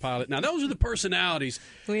Series pilot. Now, those are the personalities.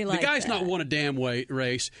 We like the guy's that. not won a damn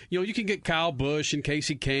race. You can get Kyle Busch and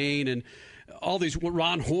Casey Kane and all these,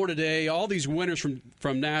 Ron Hornaday, all these winners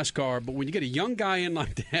from NASCAR. But when you get a young guy in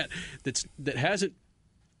like that hasn't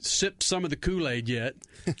sipped some of the Kool-Aid yet,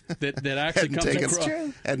 that actually comes across.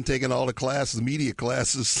 Hadn't taken all the classes, media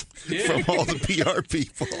classes from all the PR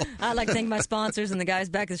people. I'd like to thank my sponsors and the guys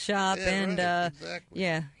back at the shop. Exactly.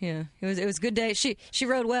 It was a good day. She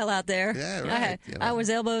rode well out there. Yeah, right. I was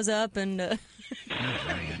elbows up and. You're a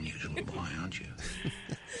very unusual boy, aren't you?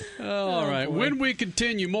 All right. Boy. When we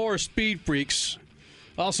continue, more Speed Freaks.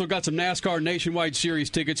 Also got some NASCAR Nationwide Series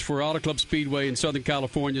tickets for Auto Club Speedway in Southern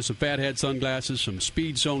California, some Fathead sunglasses, some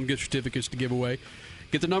Speed Zone gift certificates to give away.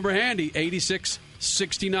 Get the number handy,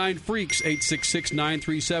 8669-FREAKS,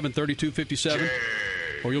 866-937-3257.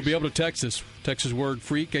 Or you'll be able to text us. Text the word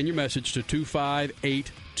FREAK and your message to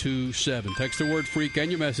 25827. Text the word FREAK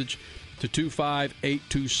and your message to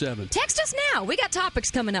 25827. Text us now. We got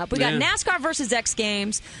topics coming up. We got NASCAR versus X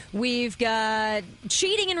Games. We've got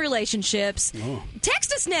cheating in relationships. Oh.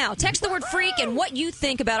 Text us now. Text the word freak and what you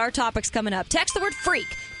think about our topics coming up. Text the word freak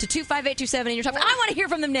to 25827 in your topic. I want to hear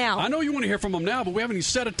from them now. I know you want to hear from them now, but we haven't even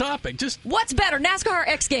set a topic. Just what's better, NASCAR or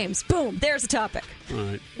X Games? Boom. There's the topic. All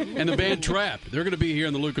right. And the band Trapped. They're going to be here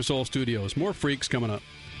in the Lucas Oil Studios. More freaks coming up.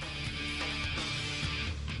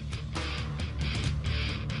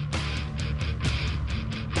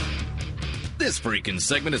 This freaking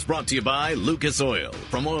segment is brought to you by Lucas Oil.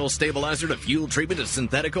 From oil stabilizer to fuel treatment to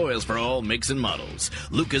synthetic oils for all makes and models,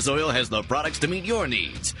 Lucas Oil has the products to meet your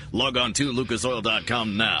needs. Log on to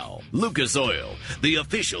lucasoil.com now. Lucas Oil, the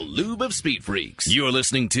official lube of Speed Freaks. You're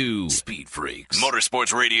listening to Speed Freaks,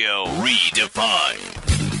 Motorsports Radio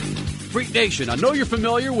Redefined. Freak Nation, I know you're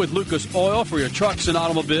familiar with Lucas Oil for your trucks and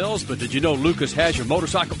automobiles, but did you know Lucas has your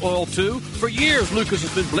motorcycle oil too? For years, Lucas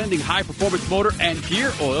has been blending high-performance motor and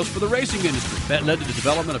gear oils for the racing industry. That led to the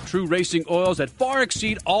development of true racing oils that far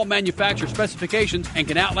exceed all manufacturer specifications and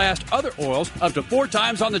can outlast other oils up to 4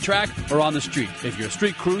 times on the track or on the street. If you're a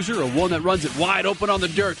street cruiser or one that runs it wide open on the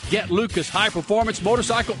dirt, get Lucas high-performance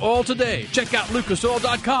motorcycle oil today. Check out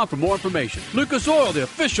lucasoil.com for more information. Lucas Oil, the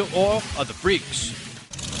official oil of the freaks.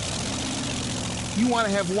 You want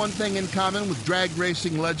to have one thing in common with drag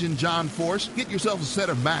racing legend John Force? Get yourself a set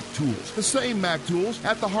of Mac tools. The same Mac tools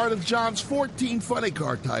at the heart of John's 14 funny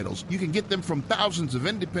car titles. You can get them from thousands of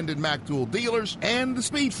independent Mac tool dealers and the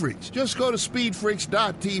Speed Freaks. Just go to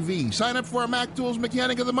speedfreaks.tv, sign up for our Mac Tools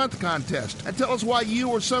Mechanic of the Month contest, and tell us why you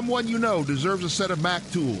or someone you know deserves a set of Mac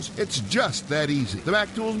tools. It's just that easy. The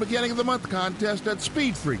Mac Tools Mechanic of the Month contest at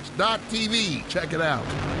speedfreaks.tv. Check it out.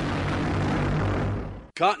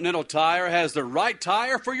 Continental Tire has the right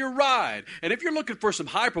tire for your ride. And if you're looking for some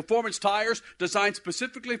high-performance tires designed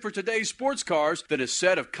specifically for today's sports cars, then a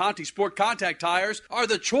set of Conti Sport Contact tires are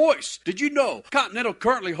the choice. Did you know Continental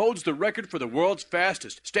currently holds the record for the world's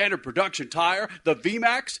fastest standard production tire, the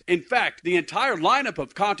VMAX? In fact, the entire lineup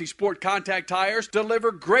of Conti Sport Contact tires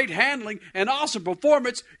deliver great handling and awesome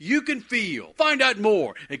performance you can feel. Find out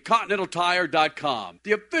more at ContinentalTire.com,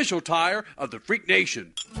 the official tire of the Freak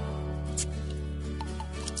Nation.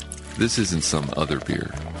 This isn't some other beer.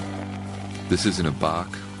 This isn't a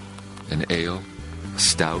bock, an ale, a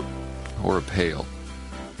stout, or a pale.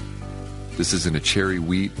 This isn't a cherry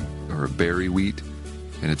wheat or a berry wheat,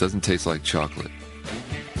 and it doesn't taste like chocolate.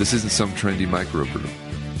 This isn't some trendy microbrew.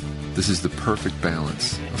 This is the perfect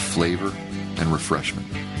balance of flavor and refreshment.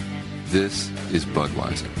 This is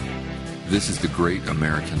Budweiser. This is the great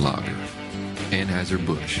American lager.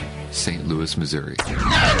 Anheuser-Busch, St. Louis, Missouri.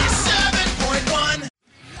 97.1.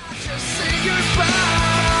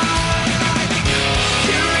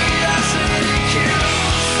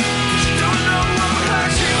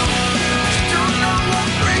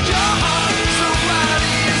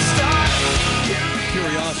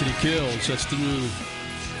 Curiosity Kills. That's the new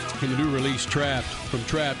release, Trapped. From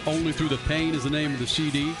Trapped, Only Through the Pain is the name of the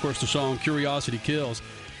CD. Of course, the song Curiosity Kills.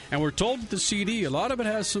 And we're told that the CD, a lot of it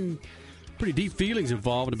has some pretty deep feelings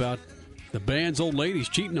involved about the band's old ladies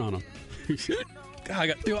cheating on them.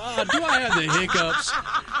 Do I have the hiccups?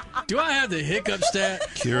 Do I have the hiccups, Stat?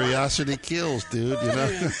 Curiosity kills, dude. You know.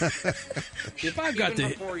 If I've got the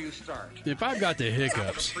before you start. If I've got the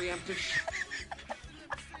hiccups.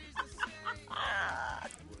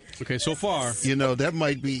 Okay, so far, you know, that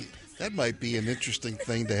might be an interesting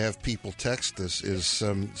thing to have people text us, is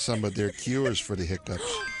some of their cures for the hiccups.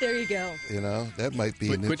 There you go. You know, that might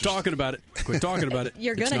be quit talking about it. Quit talking about it.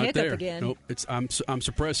 You're gonna hiccup there. again. Nope, I'm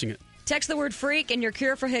suppressing it. Text the word freak and your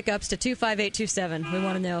cure for hiccups to 25827. We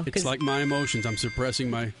want to know. It's like my emotions. I'm suppressing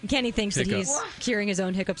my Kenny thinks hiccups. that he's curing his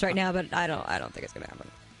own hiccups right now, but I don't think it's going to happen.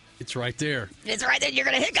 It's right there. It's right there. You're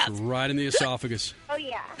going to hiccup. It's right in the esophagus. Oh,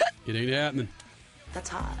 yeah. It ain't happening. That's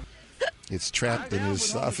hot. It's trapped in his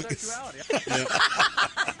esophagus.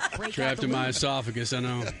 Trapped in my esophagus, I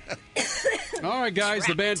know. All right, guys,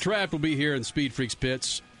 the band Trapped will be here in Speed Freaks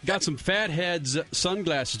Pits. Got some Fatheads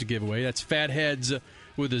sunglasses to give away. That's Fatheads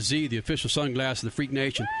with a Z, the official sunglass of the Freak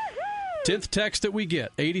Nation. 10th text that we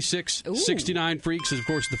get, 8669 Freaks, is, of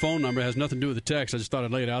course, the phone number. It has nothing to do with the text. I just thought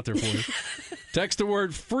I'd lay it out there for you. Text the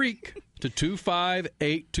word freak to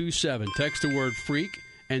 25827. Text the word freak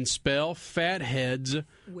and spell Fatheads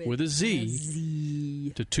with a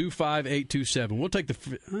Z to 25827. We'll take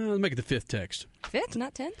let's make it the 5th text. 5th,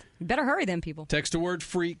 not 10th? Better hurry then, people. Text the word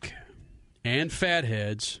freak and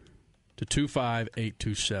Fatheads to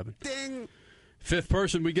 25827. Ding. 5th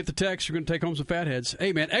person, we get the text. You're going to take home some Fatheads.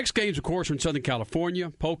 Hey, man, X Games, of course, are in Southern California,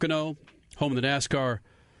 Pocono, home of the NASCAR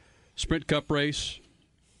Sprint Cup race.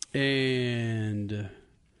 And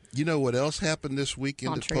you know what else happened this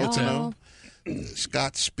weekend at Pocono?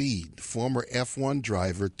 Scott Speed, former F1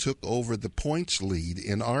 driver, took over the points lead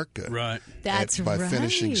in ARCA. Right. By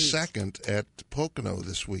finishing second at Pocono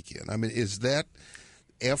this weekend. I mean, is that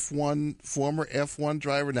former F1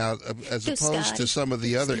 driver? Now, as opposed to some of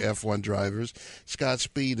the other F1 drivers, Scott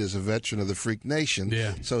Speed is a veteran of the Freak Nation,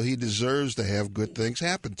 so he deserves to have good things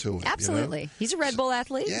happen to him. Absolutely. You know? He's a Red Bull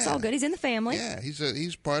athlete. It's all good. He's in the family. Yeah,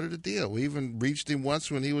 he's part of the deal. We even reached him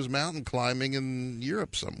once when he was mountain climbing in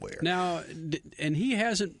Europe somewhere. Now, and he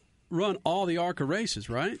hasn't run all the ARCA races,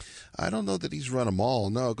 right? I don't know that he's run them all.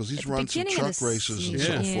 No, because he's run some truck races and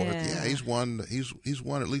so forth. Yeah, he's won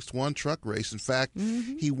at least one truck race. In fact,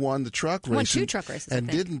 he won the truck race. Won 2 truck races, and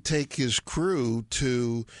didn't take his crew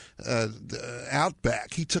to the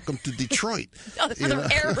Outback. He took them to Detroit. The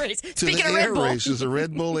air race. To the air races, the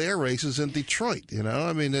Red Bull air races in Detroit. You know,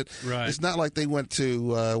 I mean, it's not like they went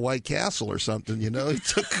to White Castle or something. You know, he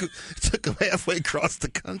took them halfway across the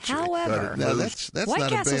country. However, now that's White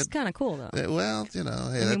not Castle's a bad. Kind of cool, though. Well, you know,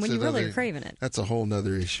 I mean, when you really are craving it, that's a whole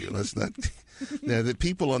nother issue. Let's not. Now, the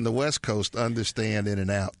people on the West Coast understand In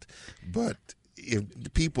and Out, but if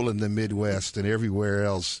the people in the Midwest and everywhere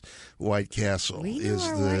else, White Castle is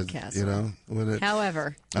the White Castle. You know.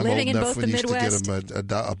 However, I'm living old in enough both the Midwest, used to get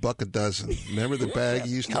them a buck a dozen. Remember the bag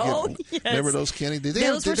you used to get? Yes. Remember those, Kenny? Did they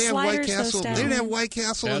have White Castle? They didn't have White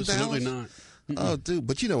Castle in Dallas. Absolutely not. Oh, dude!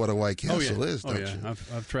 But you know what a White Castle is, don't you?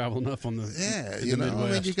 I've traveled enough on the you know.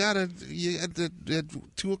 Midwest. I mean, you at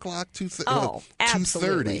 2 o'clock,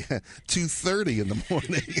 absolutely. 2:30 in the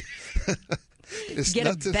morning. Get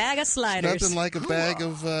a bag of sliders. Nothing like a bag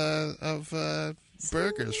of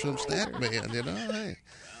burgers from Statman, you know. Hey,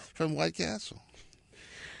 from White Castle.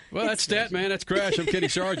 Well, that's Stat Man. That's Crash. I'm Kenny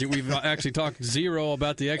Sargent. We've actually talked zero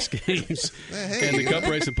about the X Games and the Cup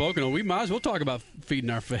race in Pocono. We might as well talk about feeding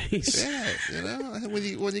our face. Yeah, you know,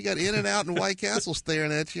 when you got In and Out and White Castle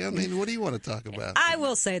staring at you, I mean, what do you want to talk about? I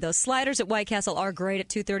will say, though, sliders at White Castle are great at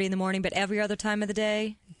 2:30 in the morning, but every other time of the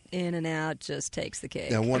day, In and Out just takes the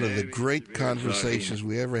cake. Now, one of the great conversations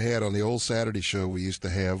we ever had on the old Saturday show we used to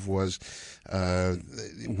have was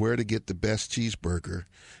where to get the best cheeseburger.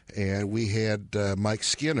 And we had Mike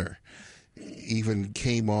Skinner even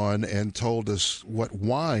came on and told us what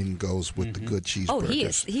wine goes with the good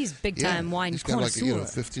cheeseburgers. Oh, he's big time wine he's got connoisseur.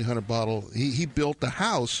 like 1,500 bottle. He built a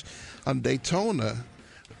house on Daytona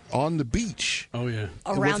on the beach. Oh yeah,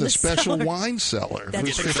 around with a special cellar. wine cellar with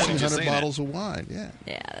 1,500 bottles of wine. Yeah,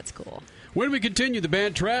 that's cool. When we continue, the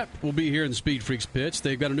band Trap will be here in the Speed Freaks pits.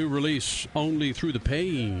 They've got a new release, Only Through the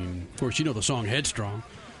Pain. Of course, you know the song Headstrong.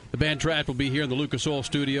 The band Trap will be here in the Lucas Oil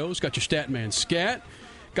Studios. Got your Statman Scat.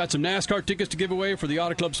 Got some NASCAR tickets to give away for the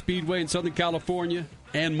Auto Club Speedway in Southern California,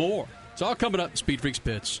 and more. It's all coming up in Speed Freaks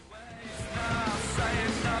pits.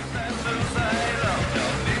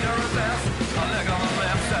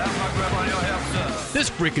 This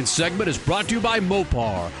freaking segment is brought to you by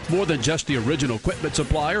Mopar. More than just the original equipment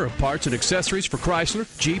supplier of parts and accessories for Chrysler,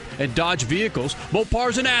 Jeep, and Dodge vehicles, Mopar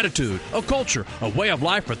is an attitude, a culture, a way of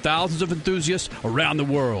life for thousands of enthusiasts around the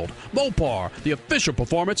world. Mopar, the official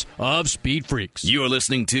performance of Speed Freaks. You're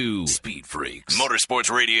listening to Speed Freaks, Motorsports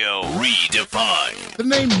Radio Redefined. The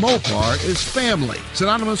name Mopar is family,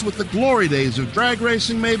 synonymous with the glory days of drag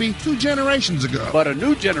racing maybe 2 generations ago. But a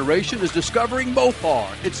new generation is discovering Mopar,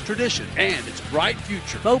 its tradition, and its bright future.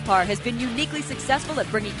 Mopar has been uniquely successful at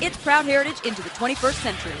bringing its proud heritage into the 21st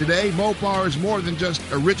century. Today, Mopar is more than just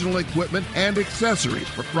original equipment and accessories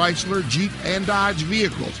for Chrysler, Jeep, and Dodge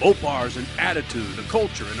vehicles. Mopar is an attitude, a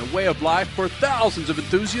culture, and a way of life for thousands of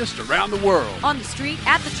enthusiasts around the world. On the street,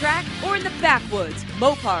 at the track, or in the backwoods,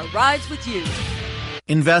 Mopar rides with you.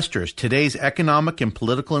 Investors, today's economic and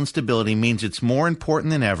political instability means it's more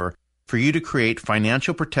important than ever for you to create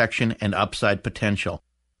financial protection and upside potential.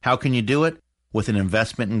 How can you do it? With an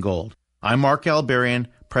investment in gold. I'm Mark Albarian,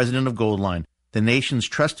 president of Goldline, the nation's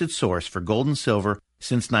trusted source for gold and silver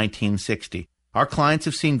since 1960. Our clients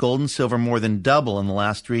have seen gold and silver more than double in the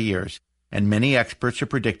last 3 years, and many experts are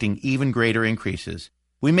predicting even greater increases.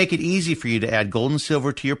 We make it easy for you to add gold and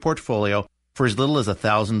silver to your portfolio for as little as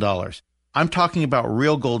 $1,000. I'm talking about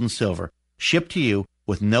real gold and silver, shipped to you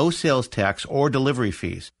with no sales tax or delivery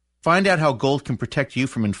fees. Find out how gold can protect you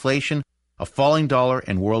from inflation, a falling dollar,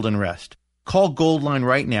 and world unrest. Call Goldline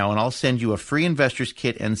right now, and I'll send you a free investor's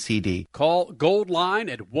kit and CD. Call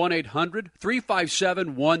Goldline at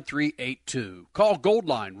 1-800-357-1382. Call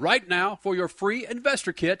Goldline right now for your free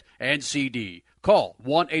investor kit and CD. Call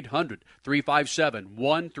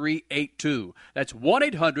 1-800-357-1382. That's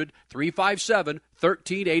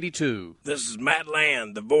 1-800-357-1382. This is Matt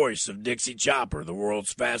Land, the voice of Dixie Chopper, the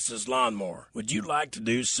world's fastest lawnmower. Would you like to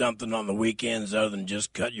do something on the weekends other than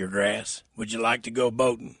just cut your grass? Would you like to go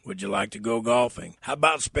boating? Would you like to go golfing? How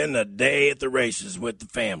about spend a day at the races with the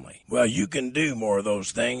family? Well, you can do more of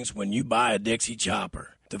those things when you buy a Dixie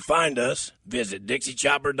Chopper. To find us, visit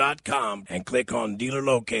DixieChopper.com and click on Dealer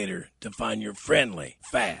Locator to find your friendly,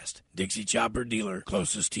 fast Dixie Chopper dealer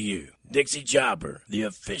closest to you. Dixie Chopper, the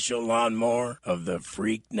official lawnmower of the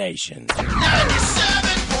Freak Nation.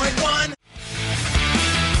 97.1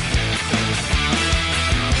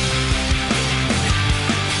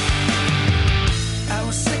 I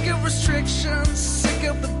was sick of restrictions, sick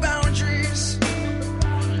of the boundaries,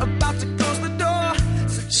 about to close the door.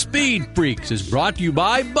 Speed Freaks is brought to you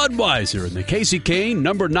by Budweiser and the Casey Kane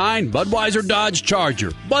No. 9 Budweiser Dodge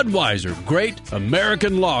Charger. Budweiser, great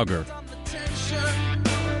American lager.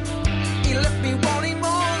 He left me wanting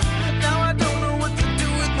more. Now I don't know what to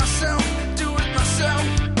do with myself. I don't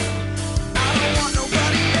want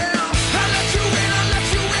nobody else. I let you in,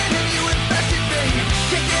 and you infected me.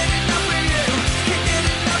 Can't get enough of you.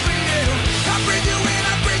 I bring you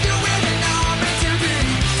in, and now I'm in too deep.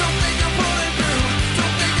 Don't think I'm pulling through.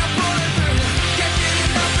 Can't get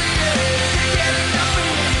enough of you.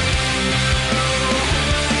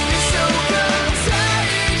 You're so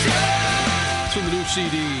contagious. It's from the new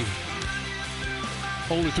CD,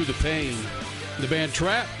 Only Through the Pain. The band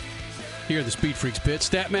Trap, here at the Speed Freaks pit.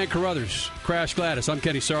 Statman Carruthers, Crash Gladys, I'm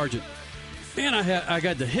Kenny Sargent. Man, I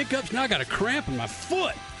got the hiccups, now I got a cramp in my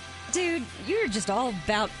foot. Dude, you're just all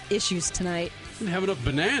about issues tonight. I didn't have enough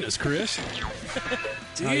bananas, Chris.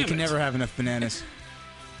 No, you can never have enough bananas.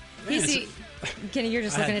 Easy. Kenny, you're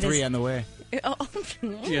just looking I had at 3 his... on the way. Oh,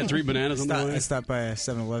 You had 3 bananas on the way? I stopped by a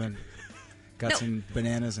 7-Eleven. Got some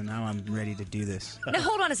bananas, and now I'm ready to do this. Now,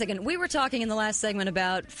 hold on a second. We were talking in the last segment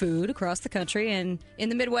about food across the country, and in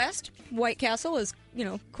the Midwest, White Castle is,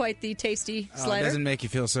 quite the tasty slider. It doesn't make you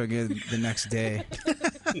feel so good the next day.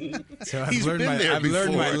 So I've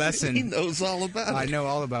learned my lesson. He knows all about it. I know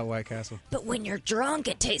all about White Castle. But when you're drunk,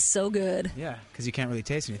 it tastes so good. Yeah, because you can't really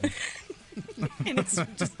taste anything. And it's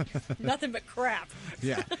just nothing but crap.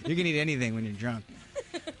 Yeah, you can eat anything when you're drunk.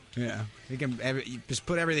 Yeah, you just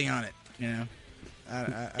put everything on it. I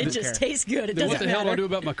it just care. tastes good. It Then doesn't what the hell do I matter. do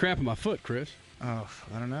about my cramp in my foot, Chris? Oh,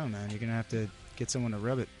 I don't know, man. You're going to have to get someone to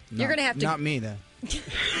rub it. You're going to have to. Not me, though. You're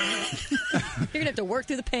going to have to work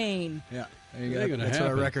through the pain. Yeah. That's what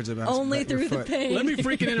our record's about. Only through the pain. Let me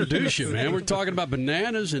freaking introduce you, man. We're talking about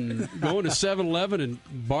bananas and going to 7-Eleven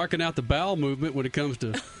and barking out the bowel movement when it comes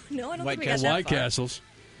to White Castles.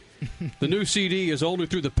 The new CD is Only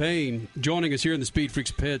Through the Pain. Joining us here in the Speed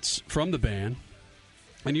Freaks pits from the band.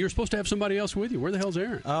 And you're supposed to have somebody else with you. Where the hell's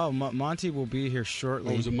Aaron? Oh, Monty will be here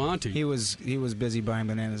shortly. Oh, was it Monty? He was busy buying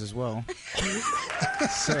bananas as well.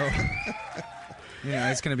 So,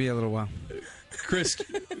 it's going to be a little while.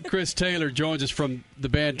 Chris Taylor joins us from the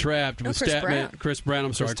band Trapped with Statman. Chris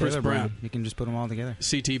Brown. Chris Brown. You can just put them all together.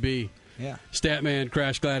 CTB. Yeah. Statman,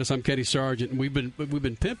 Crash Gladys. I'm Kenny Sargent. And we've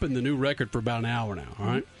been pimping the new record for about an hour now. All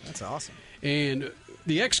right. That's awesome. And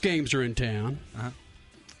the X Games are in town.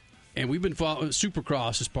 And we've been following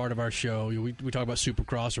Supercross as part of our show. We talk about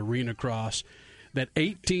Supercross, Arena Cross, that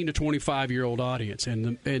 18 to 25-year-old audience.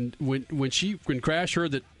 And when Crash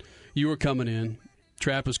heard that you were coming in,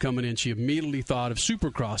 Trap was coming in, she immediately thought of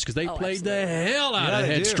Supercross because they played the hell out of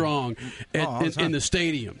Headstrong in the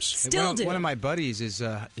stadiums. Still do. One of my buddies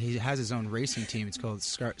he has his own racing team. It's called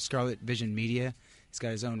Scarlet Vision Media. He's got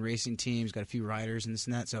his own racing team. He's got a few riders and this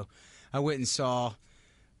and that. So I went and saw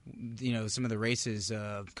some of the races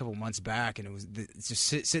a couple months back, and it was just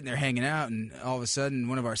sitting there hanging out, and all of a sudden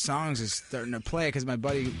one of our songs is starting to play because my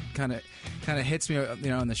buddy kind of hits me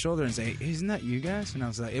on the shoulder and say, "Isn't that you guys?" And I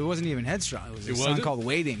was like, it wasn't even Headstrong. It was a song called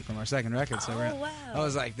 "Waiting" from our second record. So wow. I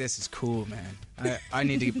was like, this is cool, man. I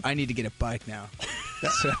need to get a bike now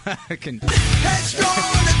so I can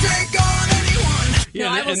Headstrong to take on anyone.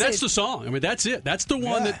 Yeah, and that's the song. I mean, that's it. That's the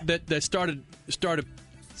one that started.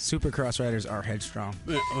 Supercross riders are headstrong.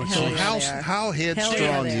 So how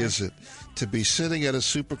headstrong is it to be sitting at a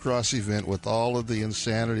Supercross event with all of the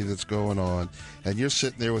insanity that's going on, and you're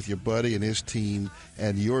sitting there with your buddy and his team,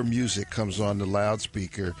 and your music comes on the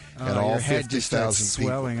loudspeaker, and all 50,000 people.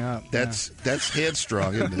 Swelling up. That's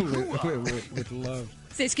headstrong, isn't it? With love.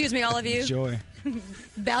 Say, excuse me, all of you. Joy.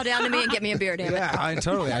 Bow down to me and get me a beer, damn it. Yeah, I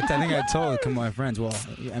think I totally come with my friends. Well,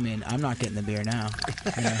 I mean, I'm not getting the beer now.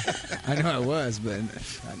 I know I was, but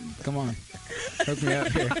come on, hook me up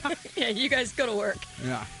here. Yeah, you guys go to work.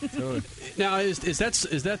 Yeah, totally. Now, was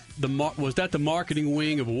that the marketing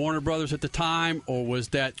wing of Warner Brothers at the time, or was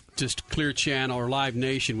that just Clear Channel or Live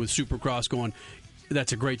Nation with Supercross going?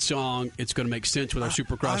 That's a great song. It's going to make sense with our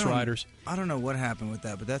Supercross riders. I don't know what happened with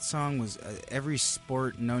that, but that song was every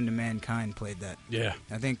sport known to mankind played that. Yeah,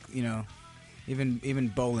 I think even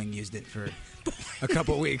bowling used it for a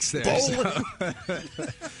couple weeks there.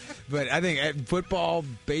 But I think football,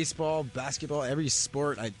 baseball, basketball, every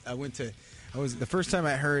sport I went to. The first time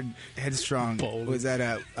I heard Headstrong was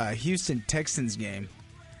at a Houston Texans game,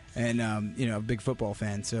 and a big football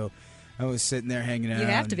fan, so. I was sitting there hanging out. You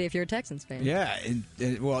have to be if you're a Texans fan. Yeah.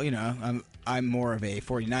 Well, I'm more of a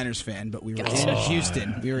 49ers fan, but we were in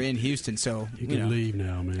Houston. We were in Houston, so you can leave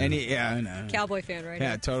now, man. I know. Cowboy fan, right?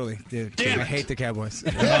 Yeah, totally. Dude, I hate the Cowboys.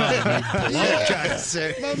 The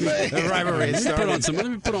rivalry is started. Let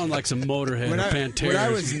me put on like some Motorhead or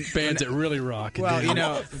Pantera bands that really rock. Well,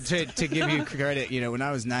 to give you credit, when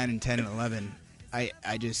I was 9 and 10 and 11, I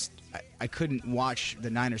couldn't watch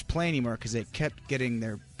the Niners play anymore because they kept getting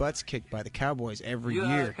their butts kicked by the Cowboys every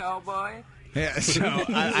year. A cowboy? Yeah, so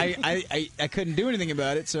I couldn't do anything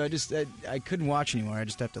about it, so I couldn't watch anymore. I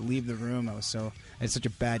just have to leave the room. I had such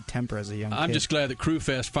a bad temper as a young kid. I'm just glad that Crew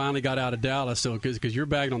Fest finally got out of Dallas, because you're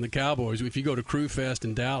bagging on the Cowboys. If you go to Crew Fest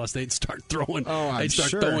in Dallas, they'd start throwing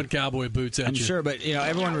throwing cowboy boots at you. I'm sure, but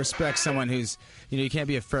everyone respects someone who's you can't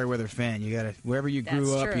be a fair weather fan. You gotta wherever you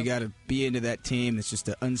grew up, you gotta be into that team. It's just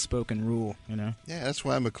an unspoken rule, Yeah, that's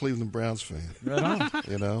why I'm a Cleveland Browns fan. Right on.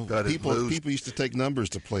 People used to take numbers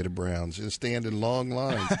to play the Browns and stand in long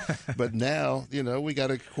lines, but now we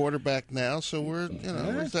got a quarterback now, so we're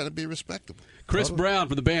trying to be respectable. Chris Brown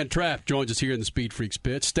from the band Trap joins us here in the Speed Freaks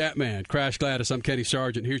pit. Statman, Crash Gladys, I'm Kenny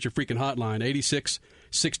Sargent. Here's your freaking hotline,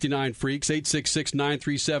 8669-FREAKS,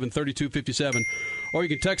 866-937-3257. Or you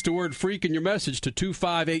can text the word freak in your message to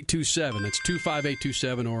 25827. That's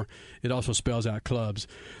 25827, or it also spells out clubs.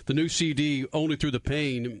 The new CD, Only Through the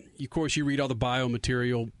Pain, of course, you read all the bio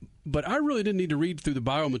material, but I really didn't need to read through the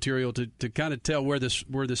bio material to kind of tell where the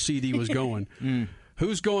CD was going.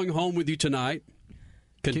 Who's Going Home With You Tonight?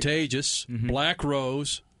 Contagious, Black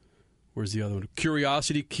Rose, where's the other one?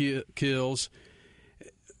 Curiosity Kills.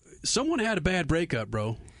 Someone had a bad breakup,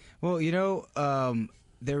 bro. Well,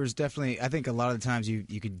 there was definitely. I think a lot of the times you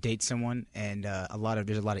could date someone, and there's a lot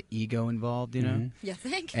of ego involved. You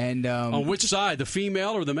think? And on which side, the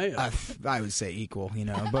female or the male? I would say equal.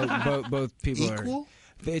 Both people equal.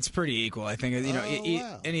 It's pretty equal, I think.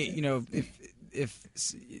 You know, if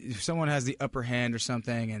someone has the upper hand or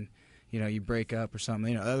something, and you break up or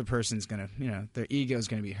something, the other person's gonna, their ego's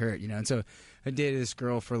gonna be hurt, And so I dated this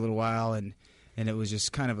girl for a little while, and it was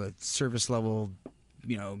just kind of a surface level,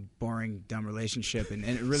 boring, dumb relationship, and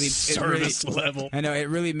it really surface level. I know it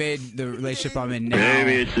really made the relationship I'm in now.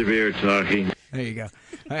 Maybe it's severe talking. There you go.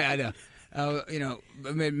 I know.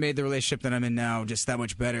 Made the relationship that I'm in now just that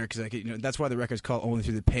much better, because that's why the record's called Only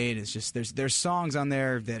Through the Pain. It's just there's songs on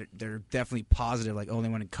there that they're definitely positive, like Only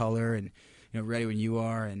One in Color and Ready When You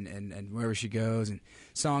Are and Wherever She Goes, and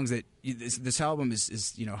songs that this album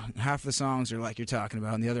is half the songs are like you're talking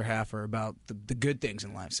about, and the other half are about the good things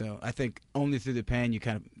in life. So I think Only Through the Pain, you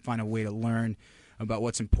kind of find a way to learn about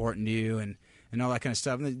what's important to you and all that kind of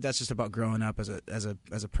stuff. And that's just about growing up as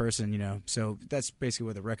a person, So that's basically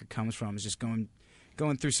where the record comes from. Is just going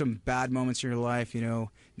through some bad moments in your life,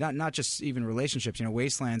 not just even relationships.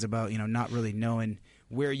 Wasteland's about not really knowing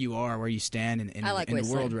where you are, where you stand in the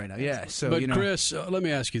world right now. Yeah. So, but Chris, let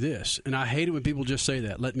me ask you this, and I hate it when people just say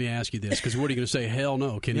that. Let me ask you this, because what are you going to say? Hell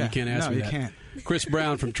no, Kenny, you can't ask me that. Can't. Chris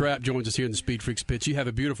Brown from Trap joins us here in the Speed Freaks pitch. You have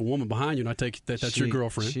a beautiful woman behind you, and I take that's your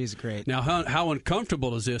girlfriend. She's great. Now, how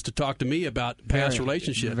uncomfortable is this to talk to me about past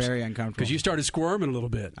relationships? Very uncomfortable. Because you started squirming a little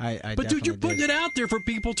bit. But dude, you're putting it out there for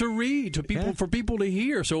people to read, for people to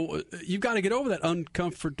hear. So you've got to get over that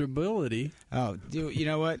uncomfortability. Oh, you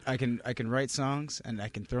know what? I can write songs and I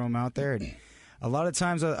can throw them out there. And a lot of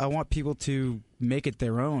times I want people to make it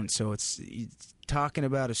their own. So it's talking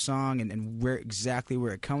about a song and where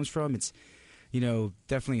it comes from. It's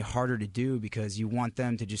definitely harder to do because you want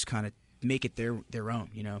them to just kind of make it their own.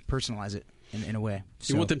 Personalize it in a way.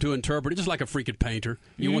 So, you want them to interpret it just like a freaking painter.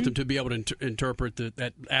 You want them to be able to interpret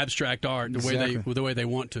that abstract art the way they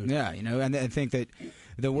want to. Yeah, and I think that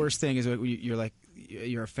the worst thing is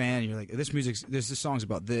you're a fan, and you're like, this song's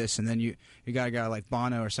about this, and then you got a guy like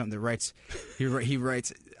Bono or something that writes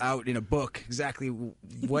out in a book exactly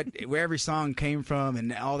where every song came from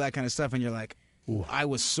and all that kind of stuff, and you're like, I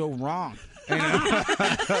was so wrong.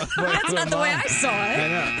 That's not the way I saw it. I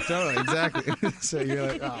know, totally, exactly. So you're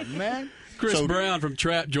like, oh man. Chris Brown from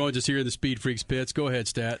Trap joins us here in the Speed Freaks pits. Go ahead,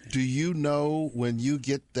 Stat. Do you know when you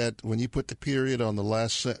put the period on the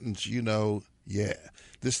last sentence,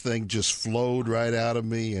 this thing just flowed right out of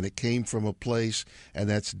me, and it came from a place, and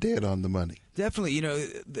that's dead on the money. Definitely.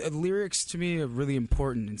 The lyrics to me are really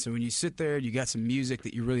important, and so when you sit there, you got some music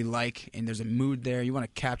that you really like, and there's a mood there. You want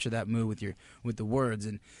to capture that mood with the words,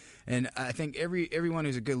 and I think everyone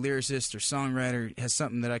who's a good lyricist or songwriter has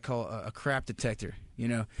something that I call a crap detector.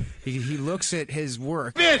 He looks at his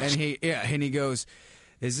work and he goes,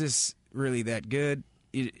 "Is this really that good?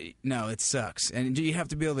 No, it sucks." And you have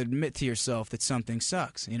to be able to admit to yourself that something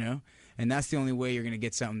sucks, and that's the only way you're going to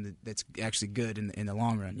get something that's actually good in the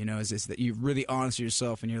long run. Is that you're really honest with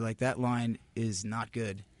yourself and you're like, that line is not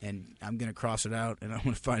good, and I'm going to cross it out and I'm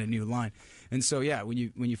going to find a new line. And so when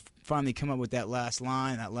you finally come up with that last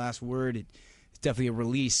line, that last word, it's definitely a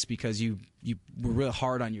release because you were real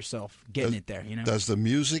hard on yourself getting it there. Does the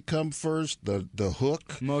music come first, the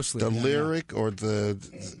hook, mostly the lyric, or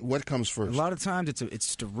what comes first? A lot of times it's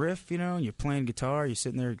just a riff, and you're playing guitar, you're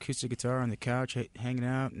sitting there acoustic guitar on the couch, hanging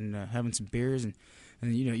out and having some beers, and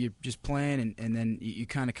you're just playing, and then you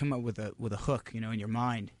kind of come up with a hook, in your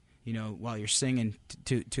mind, while you're singing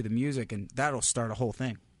to the music, and that'll start a whole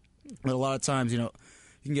thing. But a lot of times, you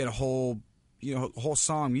can get a whole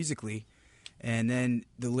song musically. And then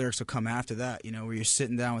the lyrics will come after that, where you're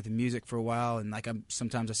sitting down with the music for a while, and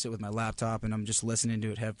sometimes I sit with my laptop and I'm just listening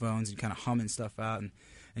to it, headphones, and kind of humming stuff out,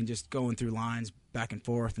 and just going through lines back and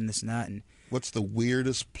forth and this and that. And what's the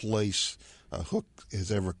weirdest place a hook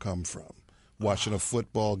has ever come from? Watching a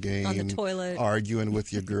football game, on the toilet, arguing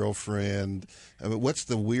with your girlfriend. What's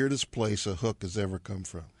the weirdest place a hook has ever come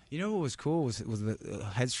from? What was cool was the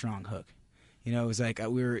Headstrong hook. It was like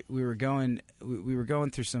we were going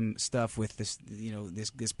through some stuff with this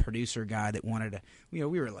this producer guy that wanted to, we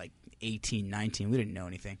were like 18, 19, we didn't know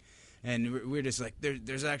anything, and we're just like,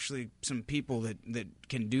 there's actually some people that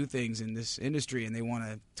can do things in this industry, and they want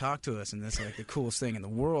to talk to us, and that's like the coolest thing in the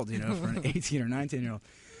world, for an 18 or 19-year-old.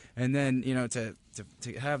 And then to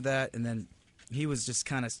have that, and then he was just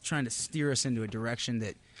kind of trying to steer us into a direction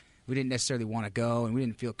that we didn't necessarily want to go, and we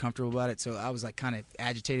didn't feel comfortable about it. So I was like kind of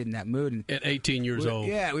agitated in that mood. And at 18 years old.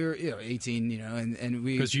 Yeah, we were 18, and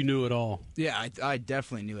we. Because you knew it all. Yeah, I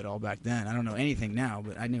definitely knew it all back then. I don't know anything now,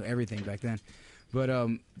 but I knew everything back then. But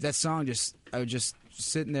that song I was just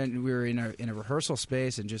sitting there, and we were in a rehearsal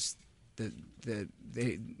space, and just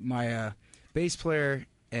my bass player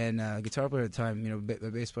and guitar player at the time,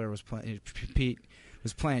 the bass player was playing, Pete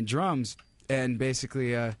was playing drums. and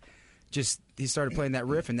basically just he started playing that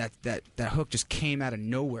riff, and that hook just came out of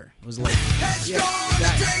nowhere. It was like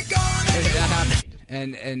that happened,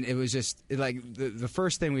 and it was just like the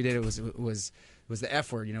first thing we did was the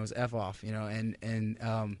F word, it was F off, and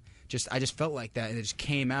I just felt like that, and it just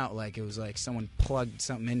came out like it was like someone plugged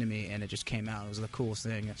something into me, and it just came out. It was the coolest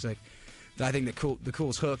thing. It's like I think the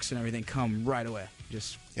coolest hooks and everything come right away.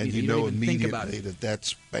 Just and you don't even immediately think about it.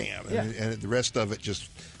 that's bam, Yeah. and the rest of it just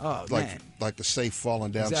like the safe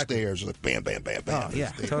falling downstairs, like bam, bam, bam, bam. Oh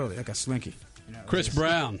yeah, totally, like a slinky. Chris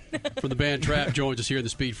Brown from the band Trap joins us here in the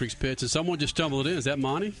Speed Freaks pits. And someone just stumbled in. Is that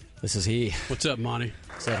Monty? This is he. What's up, Monty?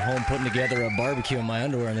 I was at home putting together a barbecue in my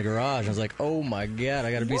underwear in the garage. I was like, oh, my God,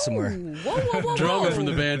 I got to be somewhere. Whoa. Drummer from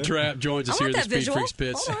the band Trap joins us here in the Speed Freaks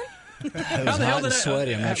pits. It was hot and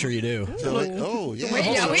sweaty. I'm not sure you do.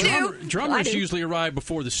 Yeah, we do. Drummers usually arrive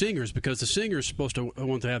before the singers because the singer's supposed to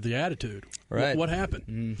want to have the attitude. Right. What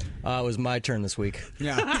happened? It was my turn this week.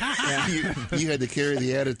 Yeah. You had to carry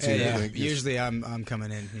the attitude. Yeah. I think. Usually I'm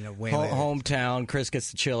coming in, way later. Hometown. Chris gets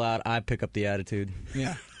to chill out. I pick up the attitude.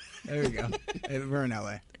 Yeah. There we go. We're in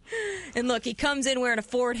L.A. And look, he comes in wearing a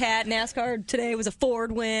Ford hat. NASCAR today was a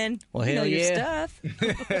Ford win. Well, you know hell your yeah. stuff.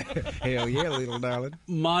 Hell yeah, little darling.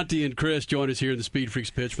 Monty and Chris join us here in the Speed Freaks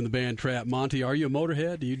pitch from the band Trap. Monty, are you a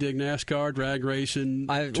motorhead? Do you dig NASCAR, drag racing?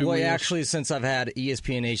 Actually, since I've had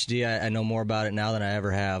ESPN HD, I know more about it now than I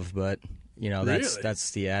ever have. But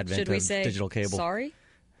that's the advent Should we of say digital cable. Sorry.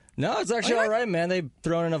 No, it's actually all right, man. They've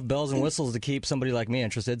thrown enough bells and whistles to keep somebody like me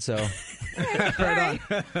interested. So, right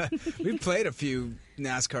on. We played a few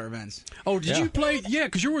NASCAR events. Oh, did you play? Yeah,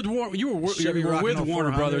 because you were with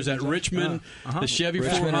Warner Brothers at Richmond, the Chevy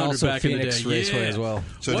Richmond, 400 also back Phoenix in the day. Raceway as well.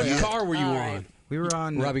 So what car were you on? We were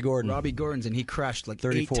on Robbie Gordon's, and he crashed like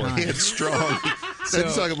 34. 8 times. Headstrong.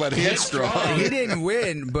 Let's talk about headstrong. He didn't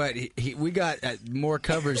win, but we got more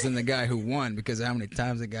coverage than the guy who won because of how many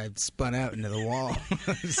times the guy spun out into the wall.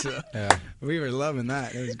 So we were loving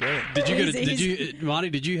that. It was great. Monty?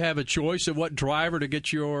 Did you have a choice of what driver to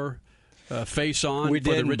get your face on We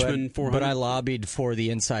for did, the Richmond 400? but I lobbied for the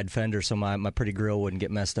inside fender so my pretty grill wouldn't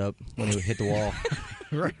get messed up when he would hit the wall.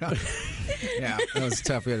 Right. Yeah, that was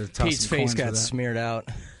tough. We had to toss Pete's some face coins for got that. smeared out.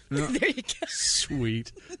 There you go.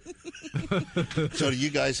 Sweet. So do you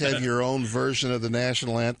guys have your own version of the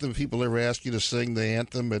national anthem? People ever ask you to sing the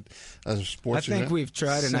anthem at a sports I think event? we've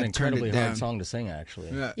tried, It's and an I turned incredibly it down. hard song to sing, actually.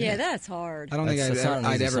 Yeah, that's hard. I don't think That's not an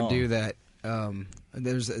I'd easy ever song. do that.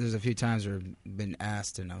 There's a few times where I've been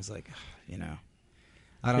asked, and I was like,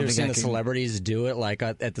 I don't You ever think seen I the can. celebrities do it, like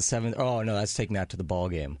at the 7th? Oh, no, that's taking that to the ball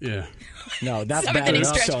game. Yeah. No, that's Seventh bad inning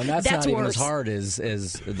enough, stretch. so, and that's That's not even worse. as hard as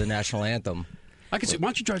the national anthem. I could see. Why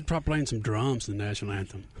don't you try playing some drums in the national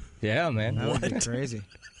anthem? Yeah, man. That would be crazy.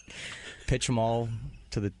 Pitch them all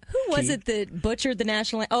to the Who was key. it that butchered the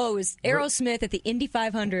national? Oh, it was Aerosmith at the Indy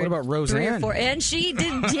 500. What about 3 or Roseanne? 4, and she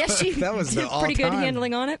did. Yes, she That was did the pretty good all-time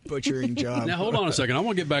handling on it. butchering job. Now, hold on a second. I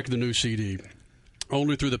want to get back to the new CD.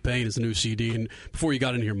 Only Through the Pain is the new CD. And before you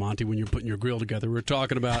got in here, Monty, when you were putting your grill together, we were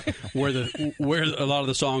talking about where a lot of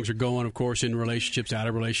the songs are going, of course, in relationships, out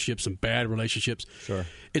of relationships, and bad relationships. Sure.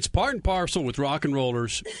 It's part and parcel with rock and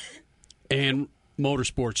rollers and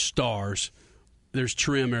motorsports stars. There's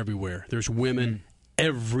trim everywhere. There's women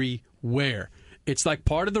everywhere. It's like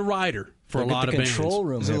part of the rider for a lot of bands. Control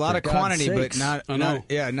room. There's a lot of quantity, but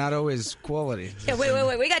not always quality. Yeah,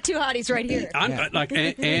 wait. We got 2 hotties right here.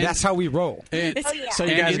 And that's how we roll. So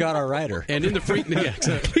you guys got our rider. And in the freak,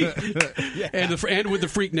 exactly. And with the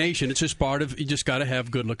Freak Nation, it's just part of. You just got to have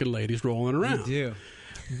good-looking ladies rolling around. You do.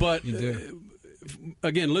 But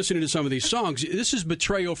again, listening to some of these songs, this is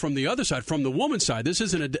betrayal from the other side, from the woman's side. This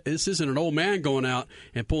isn't an old man going out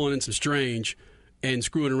and pulling in some strange and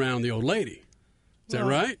screwing around the old lady. Is that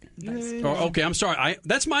right? Okay, I'm sorry.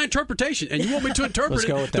 That's my interpretation, and you want me to interpret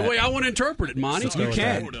it the way I want to interpret it, Monty.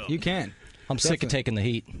 You can. I'm sick of taking the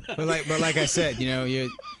heat. But like I said,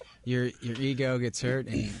 your ego gets hurt,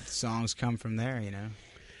 and songs come from there.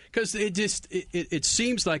 Because it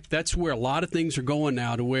seems like that's where a lot of things are going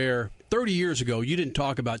now. To where 30 years ago you didn't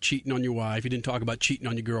talk about cheating on your wife, you didn't talk about cheating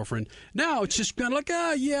on your girlfriend. Now it's just kind of like,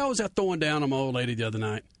 I was out throwing down on my old lady the other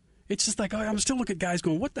night. It's just like, I'm still looking at guys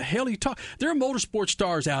going, what the hell are you talking? There are motorsport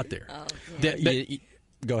stars out there.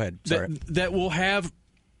 Go ahead. Sorry. That will have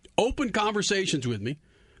open conversations with me,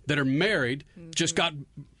 that are married, just got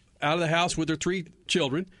out of the house with their 3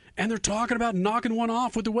 children, and they're talking about knocking one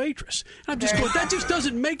off with the waitress. And I'm just going, that just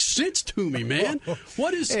doesn't make sense to me, man.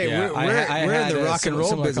 What is? Hey, we're in the rock and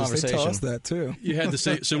roll business. They tell us that too. You had the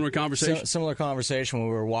similar conversation. Similar conversation when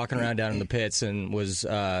we were walking around down in the pits and was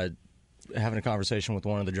having a conversation with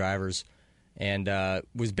one of the drivers, and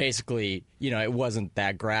was basically, it wasn't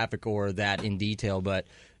that graphic or that in detail, but,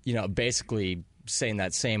 basically saying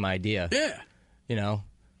that same idea. Yeah.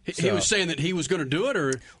 He was saying that he was going to do it,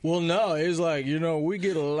 or? Well, no, he was like, we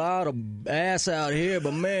get a lot of ass out here,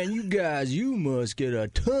 but man, you must get a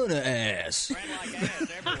ton of ass.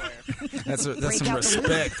 That's some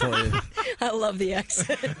respect for you. I love the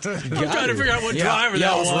accent. I'm trying to figure out what driver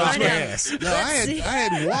that was. No, I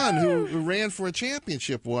had one who ran for a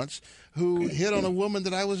championship once who hit on a woman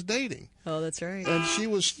that I was dating. Oh, that's right. And she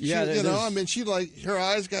was, she her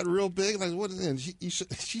eyes got real big. Like, what? And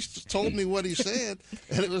she told me what he said,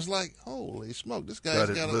 and it was like, holy smoke, this guy's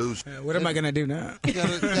got what am I going to do now?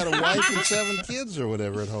 Got a wife and 7 kids or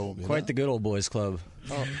whatever at home. Quite the good old boys club.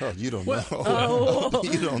 Oh, you don't know. Oh.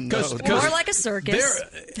 You don't know. More like a circus.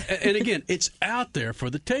 And again, it's out there for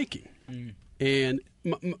the taking. And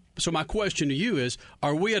so my question to you is,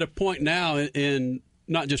 are we at a point now in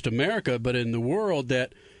not just America, but in the world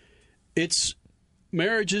that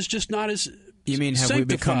marriage is just not as You mean, have sanctified.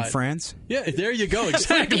 we become France? Yeah, there you go.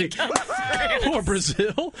 Exactly. Or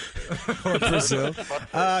Brazil.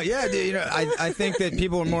 I think that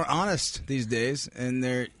people are more honest these days, and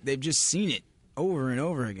they've just seen it over and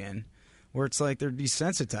over again, where it's like they're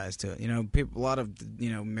desensitized to it. A lot of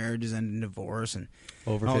marriages end in divorce and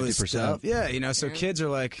over all this 50%. stuff. Yeah, so kids are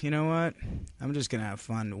like, you know what? I'm just gonna have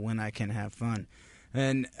fun when I can have fun.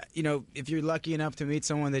 And if you're lucky enough to meet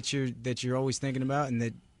someone that you're always thinking about, and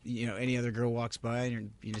that any other girl walks by and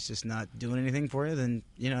it's just not doing anything for you, then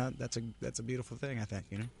that's a beautiful thing, I think.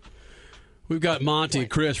 We've got Monty and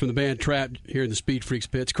Chris from the band Trapped here in the Speed Freaks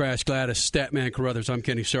pits. Crash Gladys, Statman Carruthers. I'm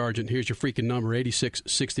Kenny Sargent. Here's your freaking number,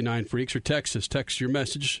 8669 Freaks, or text us. Text your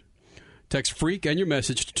message. Text freak and your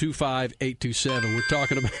message to 25827. We're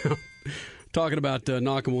talking about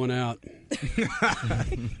knocking one out of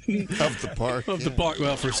the park. The park.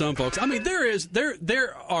 Well, for some folks, I mean, there's a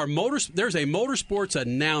motorsports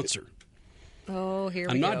announcer. Oh, here we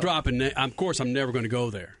go. I'm not dropping. Of course, I'm never going to go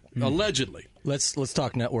there. Allegedly. Let's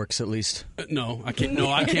talk networks at least. No, I can't.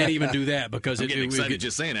 No, I can't even do that because I'm getting excited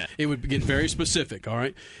just saying that. It would get very specific. All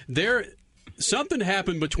right, something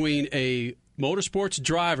happened between a motorsports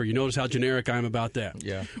driver. You notice how generic I am about that.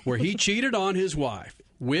 Yeah. Where he cheated on his wife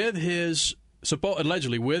with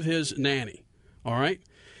allegedly with his nanny. All right,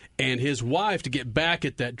 and his wife, to get back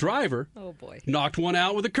at that driver, oh boy, knocked one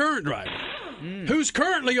out with a current driver, who's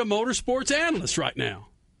currently a motorsports analyst right now.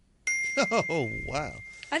 Oh wow.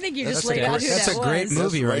 I think you just laid out who that was. That's a great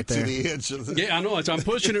movie right there. Yeah, I know. I'm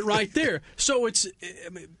pushing it right there. So it's,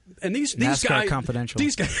 and these NASCAR guys, Confidential.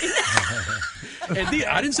 These guys,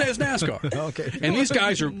 I didn't say it's NASCAR. Okay. And these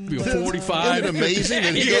guys are 45. Isn't it amazing?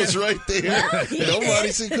 And he goes right there.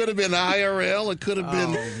 Nobody said it could have been IRL. It could have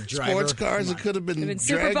been sports cars. It could have been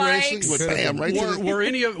drag racing. With bam, right there. Were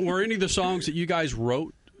any of the songs that you guys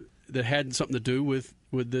wrote that had something to do with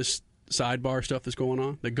this sidebar stuff that's going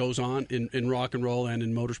on, that goes on in rock and roll and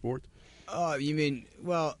in motorsports? Oh, you mean,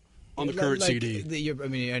 well, on the current CD? I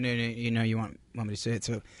mean, I know you want me to say it.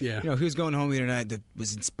 So yeah, who's going home with you tonight? That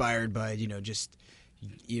was inspired by just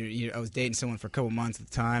I was dating someone for a couple months at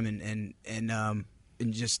the time, and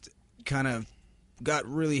just kind of got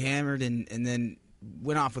really hammered, and then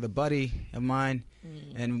went off with a buddy of mine,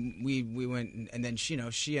 and we went, and then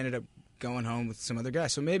she ended up going home with some other guy.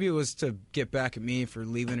 So maybe it was to get back at me for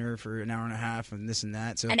leaving her for an hour and a half and this and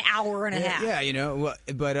that. So an hour and a half. Yeah,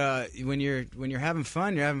 but when you're having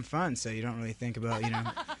fun, you're having fun. So you don't really think about what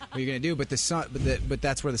you're gonna do. But but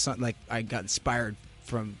that's where the song, like, I got inspired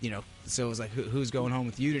from. So it was like, who's going home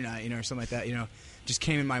with you tonight? Or something like that. Just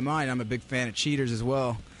came in my mind. I'm a big fan of Cheaters as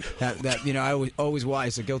well. That I always was.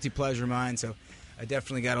 It's a guilty pleasure of mine. So I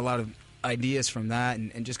definitely got a lot of ideas from that,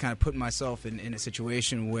 and just kind of putting myself in a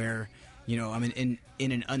situation where I'm in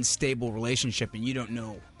an unstable relationship, and you don't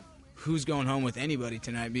know who's going home with anybody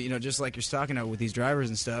tonight. But, just like you're talking about with these drivers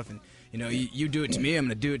and stuff, and you do it to me, I'm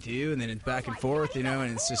going to do it to you, and then it's back and forth, and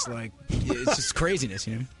it's just like, it's just craziness,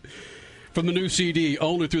 From the new CD,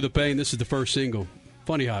 Only Through the Pain, this is the first single.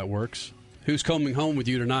 Funny how it works. Who's coming home with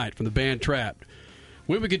you tonight from the band Trapped?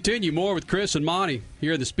 We will continue more with Chris and Monty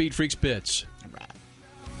here in the Speed Freaks pits.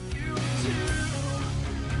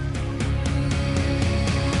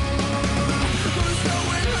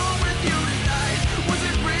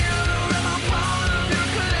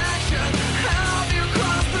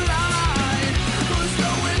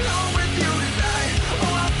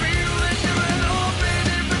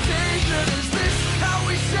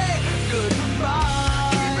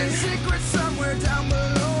 Down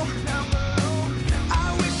below,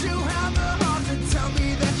 I wish you had the heart to tell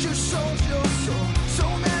me that you sold your soul.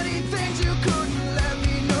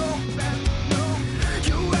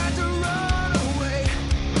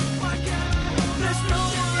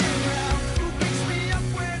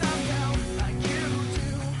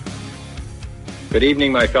 Good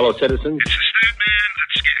evening, my fellow citizens.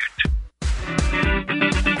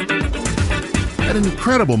 At an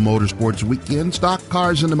incredible motorsports weekend, stock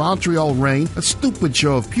cars in the Montreal rain, a stupid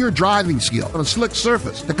show of pure driving skill on a slick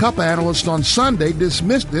surface. The Cup analyst on Sunday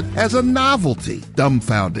dismissed it as a novelty.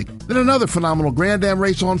 Dumbfounding. Then another phenomenal Grand Am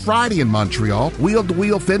race on Friday in Montreal.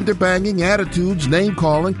 Wheel-to-wheel fender banging, attitudes,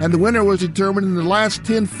 name-calling, and the winner was determined in the last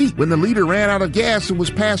 10 feet when the leader ran out of gas and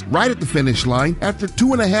was passed right at the finish line after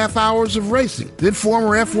 2.5 hours of racing. Then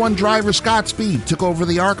former F1 driver Scott Speed took over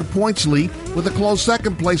the ARCA points lead with a close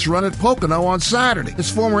second-place run at Pocono on Saturday. His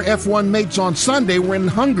former F1 mates on Sunday were in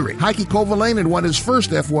Hungary. Heikki Kovalainen won his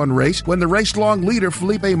first F1 race when the race-long leader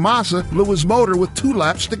Felipe Massa blew his motor with 2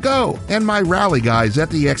 laps to go. And my rally guys at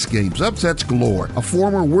the X Games, upsets galore. A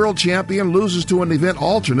former world champion loses to an event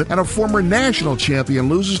alternate, and a former national champion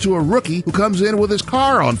loses to a rookie who comes in with his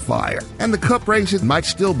car on fire. And the Cup races might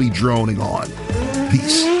still be droning on.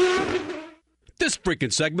 Peace. This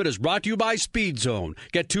freaking segment is brought to you by Speed Zone.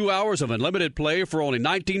 Get 2 hours of unlimited play for only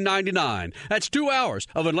 $19.99. That's 2 hours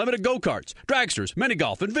of unlimited go-karts, dragsters,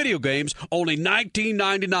 mini-golf, and video games, only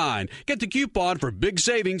 $19.99. Get the coupon for big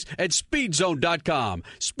savings at SpeedZone.com.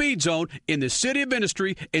 Speed Zone in the City of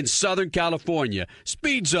Industry in Southern California.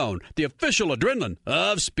 Speed Zone, the official adrenaline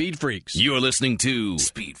of Speed Freaks. You're listening to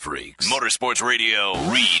Speed Freaks, Motorsports Radio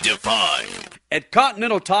redefined. At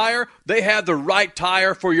Continental Tire, they have the right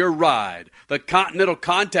tire for your ride. The Continental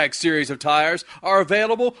Contact series of tires are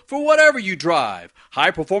available for whatever you drive.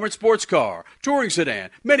 High-performance sports car, touring sedan,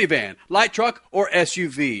 minivan, light truck, or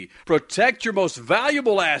SUV. Protect your most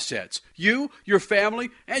valuable assets, you, your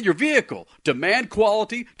family, and your vehicle. Demand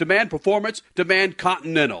quality, demand performance, demand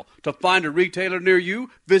Continental. To find a retailer near you,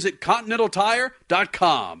 visit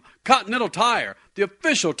ContinentalTire.com. Continental Tire, the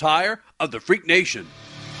official tire of the Freak Nation.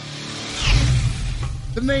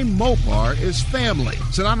 The name Mopar is family,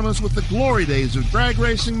 synonymous with the glory days of drag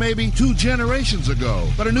racing maybe 2 generations ago.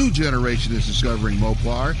 But a new generation is discovering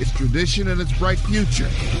Mopar, its tradition, and its bright future.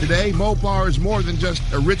 Today, Mopar is more than just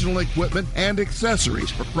original equipment and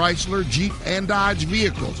accessories for Chrysler, Jeep, and Dodge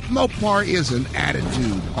vehicles. Mopar is an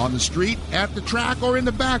attitude on the street, at the track, or in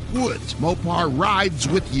the backwoods. Mopar rides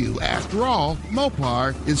with you. After all,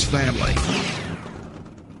 Mopar is family.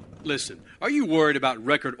 Listen, are you worried about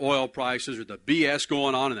record oil prices or the BS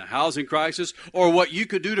going on in the housing crisis, or what you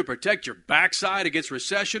could do to protect your backside against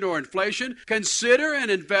recession or inflation? Consider an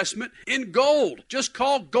investment in gold. Just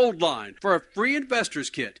call Goldline for a free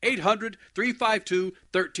investor's kit.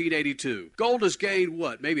 800-352-1382. Gold has gained,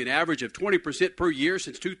 maybe an average of 20% per year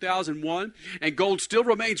since 2001, and gold still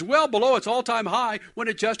remains well below its all-time high when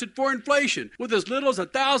adjusted for inflation. With as little as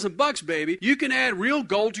 $1,000, baby, you can add real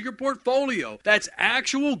gold to your portfolio. That's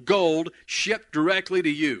actual gold shipped directly to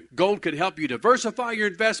you. Gold can help you diversify your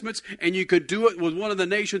investments, and you could do it with one of the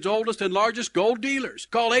nation's oldest and largest gold dealers.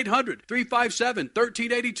 Call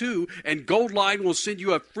 800-357-1382, and Goldline will send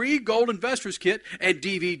you a free gold investor's kit and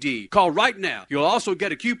DVD. Call right now. You'll also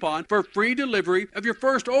get a coupon for free delivery of your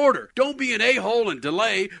first order. Don't be an a-hole and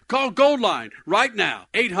delay. Call Goldline right now.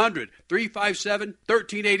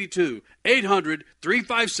 800-357-1382.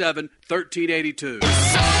 800-357-1382.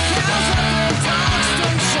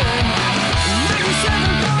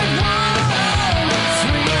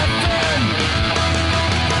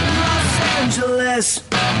 Angeles.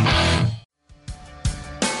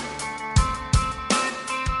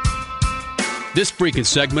 This freaking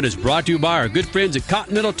segment is brought to you by our good friends at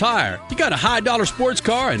Continental Tire. You got a high-dollar sports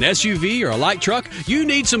car, an SUV, or a light truck? You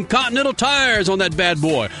need some Continental tires on that bad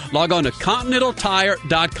boy. Log on to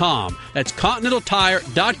ContinentalTire.com. That's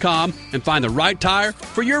ContinentalTire.com and find the right tire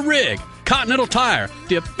for your rig. Continental Tire,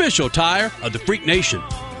 the official tire of the Freak Nation.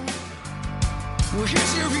 Well,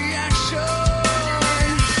 here's your reaction.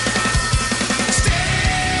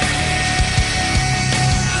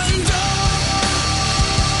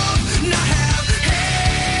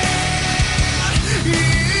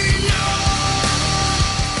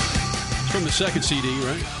 From the second CD,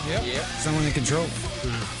 right? Yep. Someone in control.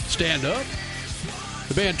 Stand Up.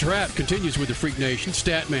 The band Trap continues with the Freak Nation.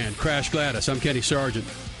 Statman, Crash Gladys. I'm Kenny Sargent.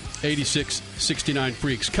 86-69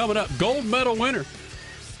 Freaks. Coming up, gold medal winner.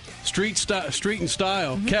 Street and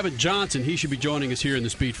Style. Mm-hmm. Kevin Johnson, he should be joining us here in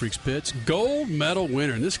the Speed Freaks pits. Gold medal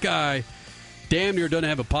winner. And this guy damn near doesn't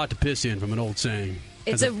have a pot to piss in, from an old saying.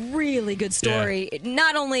 It's a really good story. Yeah.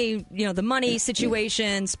 Not only, the money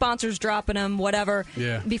situation, sponsors dropping him, whatever,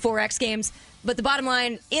 before X Games, but the bottom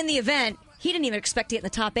line, in the event, he didn't even expect to get in the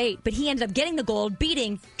top 8, but he ended up getting the gold,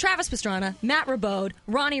 beating Travis Pastrana, Matt Rabode,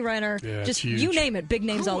 Ronnie Renner, just huge. You name it, big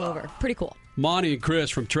names all over. Pretty cool. Monty and Chris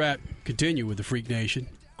from Trap continue with the Freak Nation.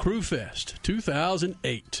 Crew Fest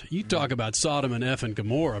 2008. You talk about Sodom and F and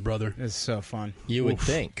Gomorrah, brother. It's so fun. You would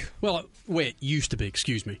think. Well, wait, it used to be,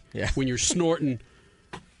 excuse me. Yeah. When you're snorting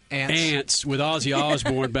ants with Ozzy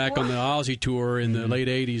Osbourne back on the Ozzy tour in the late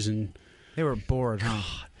 80s. And they were bored,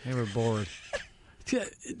 huh? They were bored.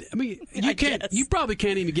 I mean, you probably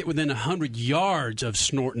can't even get within 100 yards of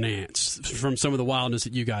snorting ants from some of the wildness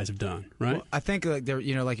that you guys have done, right? Well, I think like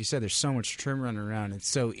like you said, there's so much trim running around. It's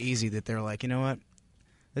so easy that they're like, you know what?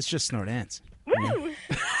 Let's just snort ants. You know?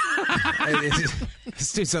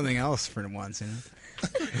 Let's do something else for once. You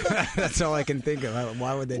know? That's all I can think of.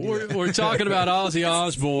 Why would they do that? We're talking about Ozzy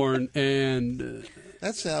Osbourne and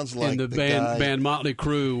that sounds like the band Motley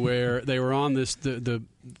Crue, where they were on this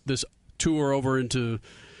tour over into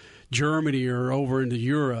Germany or over into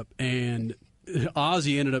Europe, and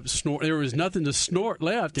Ozzy ended up snorting. There was nothing to snort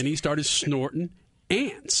left, and he started snorting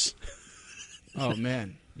ants. Oh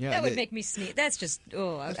man, yeah, that would make me sneeze. That's just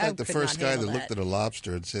That's like the first guy that looked at a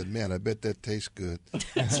lobster and said, "Man, I bet that tastes good."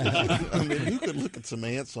 I mean, who could look at some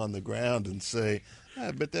ants on the ground and say,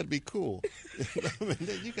 "I bet that'd be cool"? I mean,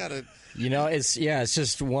 you got to. You know, it's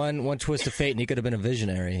just one twist of fate, and he could have been a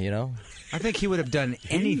visionary. You know, I think he would have done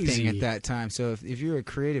anything at that time. So if you're a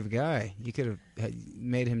creative guy, you could have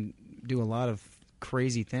made him do a lot of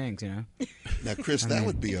crazy things. You know. Now, Chris, that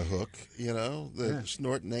would be a hook. You know, the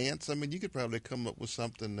snorting ants. I mean, you could probably come up with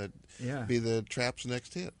something that be the Trap's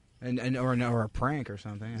next hit. Or a prank or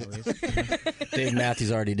something. At least. Dave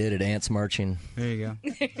Matthews already did it. Ants marching. There you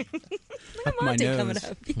go. Monty coming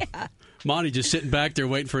up. Yeah. Monty just sitting back there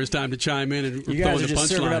waiting for his time to chime in and you throw guys the are just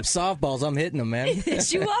serving up punchline. softballs. I'm hitting them, man.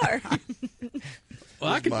 Yes, you are.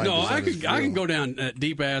 Well, I can go down that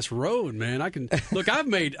deep ass road, man. I can look. I've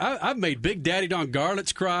made Big Daddy Don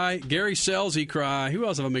Garlits cry, Gary Selzy cry. Who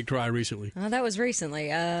else have I made cry recently? Oh, that was recently.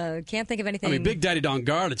 Can't think of anything. I mean, Big Daddy Don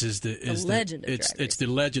Garlits is the legend. It's the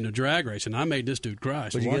legend of drag racing. I made this dude cry.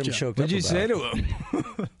 So What'd you get him choked up What'd you say to him?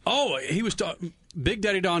 Oh, he was Big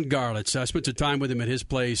Daddy Don Garlits. I spent some time with him at his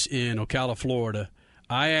place in Ocala, Florida.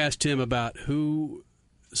 I asked him about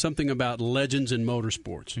something about legends in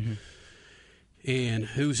motorsports. Mm-hmm. And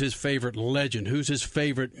who's his favorite legend? Who's his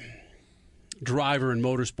favorite driver in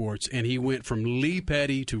motorsports? And he went from Lee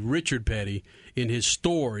Petty to Richard Petty in his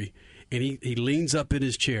story. And he leans up in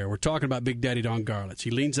his chair. We're talking about Big Daddy Don Garlits. He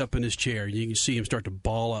leans up in his chair. And you can see him start to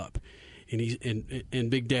ball up. And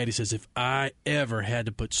Big Daddy says, if I ever had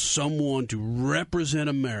to put someone to represent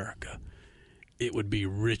America, it would be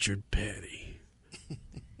Richard Petty.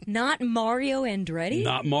 Not Mario Andretti?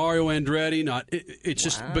 Not Mario Andretti. It's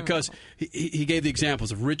just because he gave the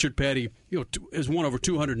examples of Richard Petty. You know, has won over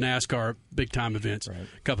 200 NASCAR big-time events,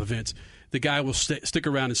 Cup events. The guy will stick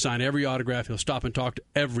around and sign every autograph. He'll stop and talk to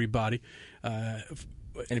everybody. And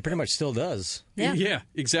he pretty much still does. Yeah,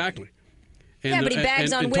 exactly. And, but he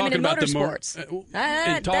bags on women in motorsports.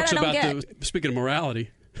 And talks about speaking of morality,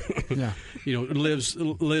 you know, lives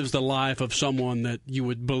the life of someone that you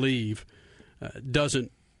would believe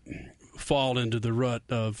doesn't fall into the rut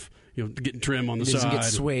of getting trim on the side. Doesn't get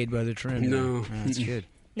swayed by the trim. No, that's good.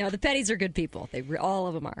 No, the Petties are good people. All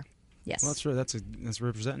of them are. Yes. Well, that's right. That's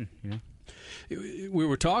representing. You know, we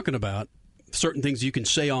were talking about certain things you can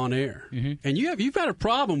say on air, and you've got a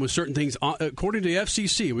problem with certain things according to the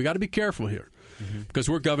FCC. We got to be careful here. Because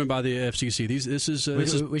we're governed by the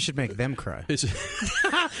FCC. We should make them cry. This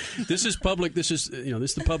is public. This is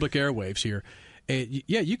the public airwaves here. And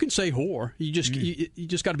you can say whore. You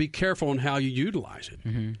just got to be careful on how you utilize it.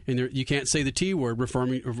 And you can't say the T word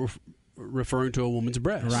referring to a woman's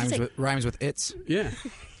breast. Rhymes with its. Yeah.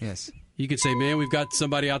 Yes. You can say, man, we've got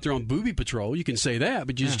somebody out there on booby patrol. You can say that,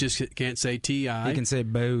 but you just can't say T-I. You can say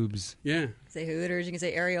boobs. Yeah. Say Hooters. You can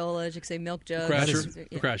say areolas. You can say milk jugs.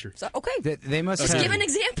 Crasher. So, okay. They must just giving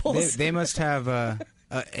examples. They must have a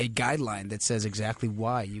guideline that says exactly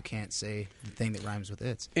why you can't say the thing that rhymes with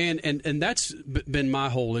its. And that's been my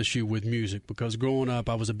whole issue with music, because growing up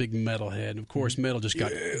I was a big metalhead. And of course, metal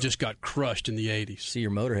just got crushed in the 80s. See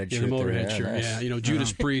your Motorhead shirt. The Motorhead there. shirt. Nice. Yeah,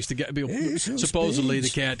 Judas Priest. Supposedly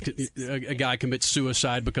a guy commits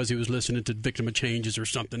suicide because he was listening to Victim of Changes or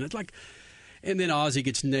something. It's like, and then Ozzy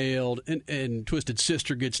gets nailed, and Twisted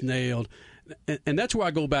Sister gets nailed. And that's where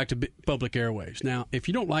I go back to public airwaves. Now, if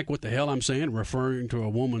you don't like what the hell I'm saying, referring to a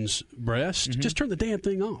woman's breast, just turn the damn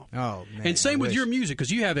thing off. Oh, man, and same with your music,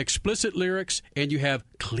 because you have explicit lyrics and you have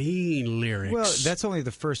clean lyrics. Well, that's only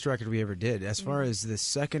the first record we ever did. As far as the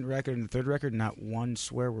second record and the third record, not one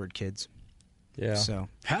swear word, kids. Yeah. So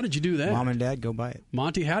how did you do that? Mom and Dad, go buy it.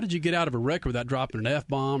 Monty, how did you get out of a record without dropping an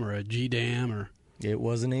F-bomb or a G-damn? Or It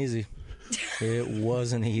wasn't easy. It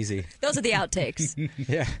wasn't easy. Those are the outtakes.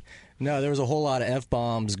 Yeah. No, there was a whole lot of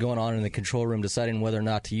F-bombs going on in the control room deciding whether or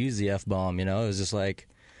not to use the F-bomb, It was just like,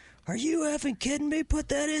 are you effing kidding me? Put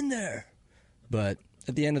that in there. But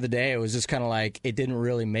at the end of the day, it was just kind of like it didn't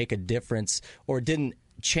really make a difference or didn't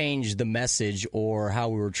change the message or how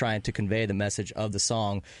we were trying to convey the message of the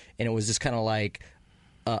song. And it was just kind of like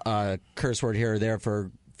a curse word here or there for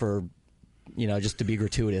just to be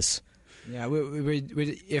gratuitous. Yeah,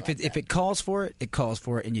 if it calls for it, it calls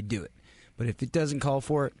for it, and you do it. But if it doesn't call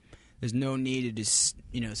for it, there's no need to just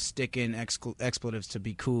stick in expletives to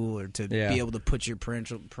be cool or to be able to put your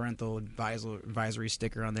parental advisory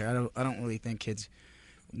sticker on there. I don't really think kids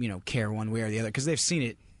care one way or the other because they've seen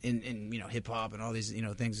it in hip hop and all these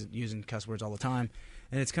things using cuss words all the time,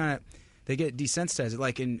 and it's kind of they get desensitized.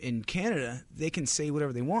 Like in Canada, they can say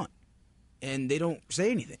whatever they want, and they don't say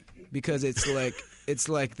anything because it's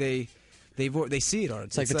like they see it all.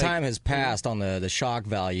 It's like the time has passed on the shock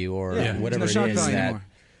value or whatever no it is.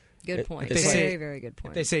 Good point. Very, very good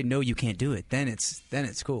point. If they say no, you can't do it. Then it's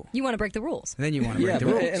cool. You want to break the rules. Then you want to break the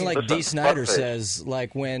rules. And like Dee Snider says,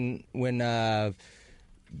 like when the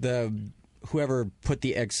whoever put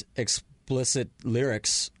the explicit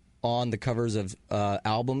lyrics on the covers of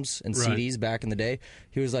albums and CDs back in the day,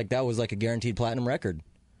 he was like that was like a guaranteed platinum record.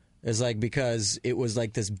 It's like because it was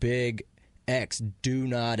like this big X, do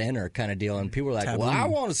not enter kind of deal. And people were like, well, I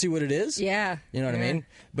want to see what it is. Yeah. You know what I mean?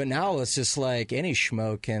 But now it's just like any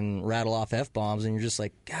schmo can rattle off F-bombs, and you're just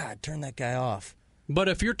like, God, turn that guy off. But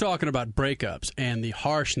if you're talking about breakups and the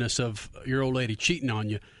harshness of your old lady cheating on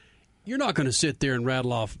you, you're not going to sit there and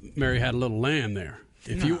rattle off Mary Had a Little Lamb there.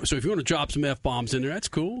 If you want to drop some F-bombs in there, that's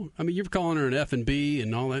cool. I mean, you're calling her an F and B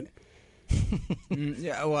and all that.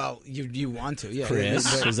 Yeah, well, you want to, yeah.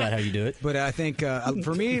 Chris, is that how you do it? But I think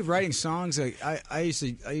for me, writing songs, I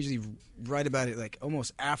usually write about it like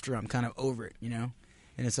almost after I'm kind of over it, And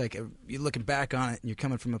it's like you're looking back on it, and you're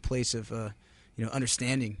coming from a place of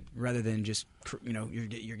understanding rather than just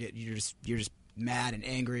you're just mad and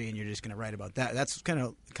angry, and you're just going to write about that. That's kind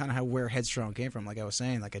of how where Headstrong came from. Like I was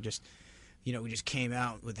saying, like I just. We just came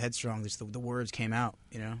out with Headstrong. The words came out,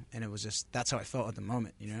 and it was just that's how I felt at the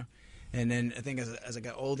moment, And then I think as I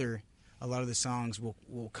got older, a lot of the songs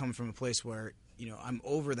will come from a place where I'm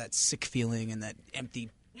over that sick feeling and that empty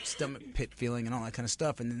stomach pit feeling and all that kind of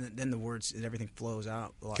stuff, and then the words and everything flows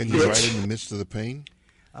out a lot. Can you write in the midst of the pain?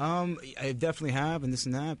 I definitely have, and this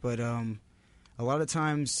and that, but a lot of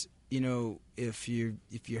times, if you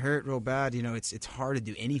hurt real bad, it's hard to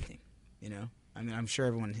do anything, I mean, I'm sure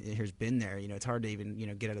everyone here's been there. It's hard to even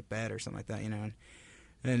get out of bed or something like that.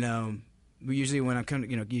 And usually when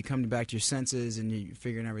you come back to your senses and you're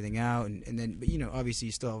figuring everything out, and then but obviously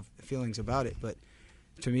you still have feelings about it. But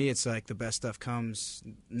to me, it's like the best stuff comes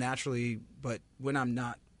naturally. But when I'm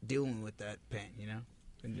not dealing with that pain,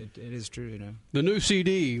 and it is true. The new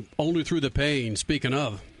CD, Only Through the Pain. Speaking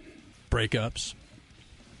of breakups.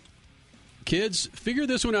 Kids, figure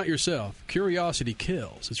this one out yourself. Curiosity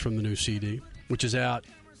Kills. It's from the new CD, which is out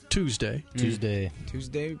Tuesday.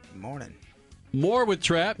 Tuesday morning. More with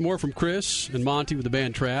Trapped, more from Chris and Monty with the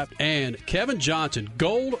band Trapped, and Kevin Johnson,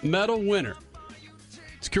 gold medal winner.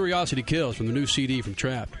 It's Curiosity Kills from the new CD from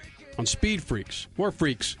Trapped on Speed Freaks. More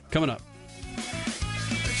Freaks coming up.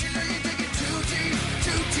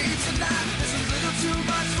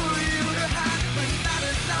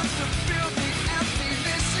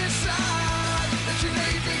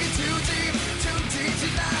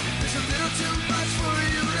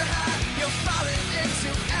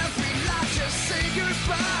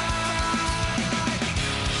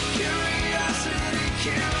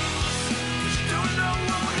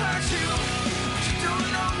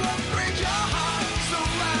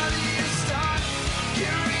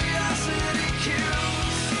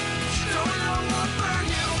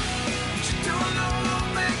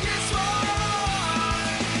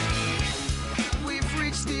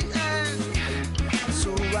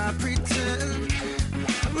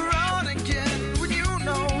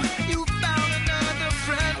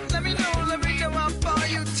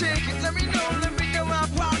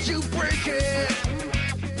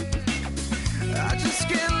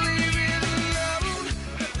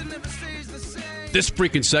 This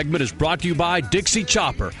freaking segment is brought to you by Dixie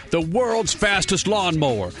Chopper, the world's fastest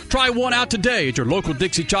lawnmower. Try one out today at your local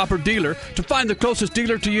Dixie Chopper dealer. To find the closest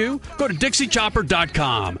dealer to you, go to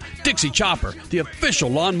DixieChopper.com. Dixie Chopper, the official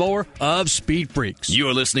lawnmower of Speed Freaks.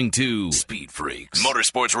 You're listening to Speed Freaks,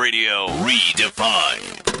 Motorsports Radio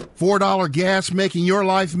Redefined. $4 gas making your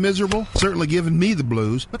life miserable? Certainly giving me the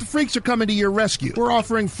blues, but the Freaks are coming to your rescue. We're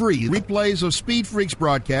offering free replays of Speed Freaks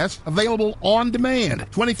broadcasts available on demand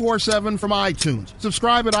 24/7 from iTunes.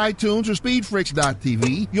 Subscribe at iTunes or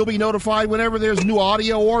SpeedFreaks.tv. You'll be notified whenever there's new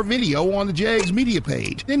audio or video on the JAGS media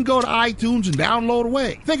page. Then go to iTunes and download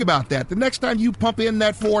away. Think about that the next time you pump in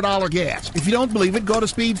that $4 gas. If you don't believe it, go to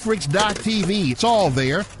SpeedFreaks.tv. It's all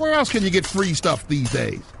there. Where else can you get free stuff these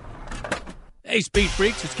days? Hey, Speed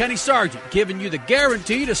Freaks, it's Kenny Sargent giving you the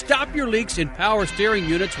guarantee to stop your leaks in power steering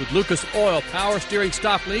units with Lucas Oil Power Steering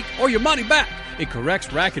Stop Leak or your money back. It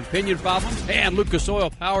corrects rack and pinion problems, and Lucas Oil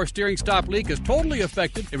Power Steering Stop Leak is totally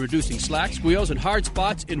effective in reducing slack, squeals, and hard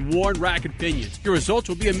spots in worn rack and pinions. Your results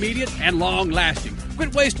will be immediate and long-lasting.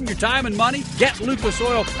 Quit wasting your time and money. Get Lucas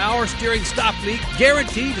Oil Power Steering Stop Leak,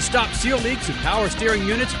 guaranteed to stop seal leaks in power steering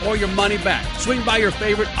units or your money back. Swing by your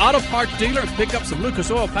favorite auto parts dealer and pick up some Lucas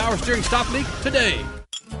Oil Power Steering Stop Leak today.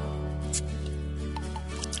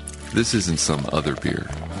 This isn't some other beer.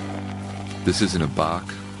 This isn't a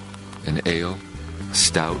bock, an ale,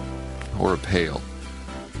 stout, or a pale.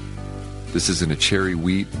 This isn't a cherry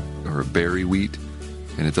wheat or a berry wheat,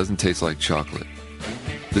 and it doesn't taste like chocolate.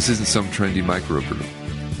 This isn't some trendy microbrew.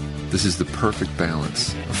 This is the perfect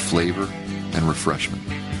balance of flavor and refreshment.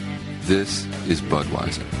 This is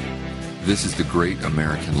Budweiser. This is the Great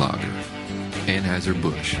American Lager.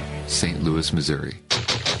 Anheuser-Busch, St. Louis, Missouri.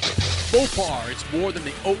 Mopar, it's more than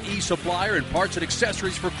the OE supplier in parts and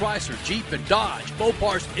accessories for Chrysler, Jeep, and Dodge.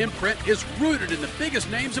 Mopar's imprint is rooted in the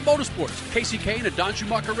biggest names in motorsports. Casey Kane and Don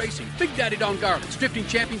Schumacher Racing, Big Daddy Don Garland, drifting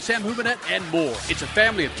champion Sam Hubernet, and more. It's a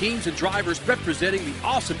family of teams and drivers representing the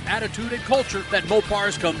awesome attitude and culture that Mopar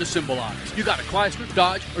has come to symbolize. You got a Chrysler,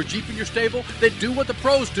 Dodge, or Jeep in your stable? Then do what the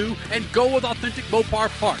pros do and go with authentic Mopar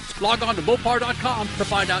parts. Log on to Mopar.com to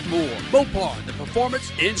find out more. Mopar, the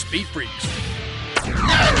performance in Speed Freaks.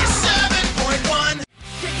 97.1.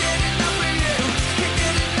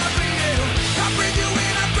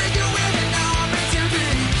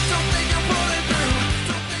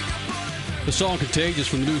 The song Contagious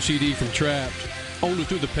from the new CD from Trapped. Only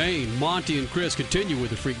Through the Pain. Monty and Chris continue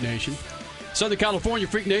with the Freak Nation. Southern California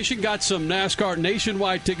Freak Nation got some NASCAR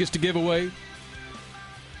nationwide tickets to give away.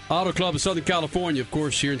 Auto Club of Southern California, of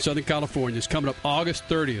course, here in Southern California, is coming up August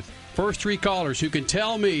 30th. First three callers who can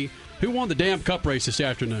tell me who won the damn cup race this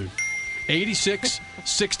afternoon.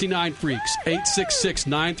 86-69 Freaks.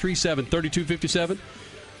 866-937-3257.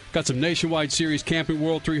 Got some nationwide series Camping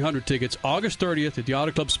World 300 tickets August 30th at the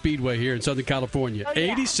Auto Club Speedway here in Southern California.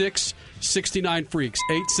 86-69 Freaks.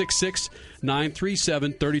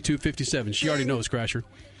 866-937-3257. She already knows, Crasher.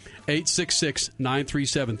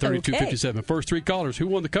 866-937-3257. Okay. First three callers. Who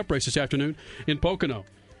won the cup race this afternoon in Pocono?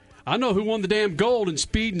 I know who won the damn gold in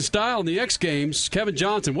speed and style in the X Games. Kevin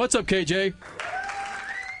Johnson. What's up, KJ?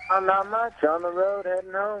 I'm not much. On the road,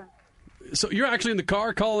 heading home. So you're actually in the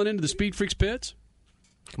car calling into the Speed Freaks pits?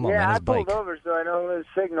 Come on, man, I his pulled bike. over so I don't lose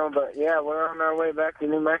signal, but yeah, we're on our way back to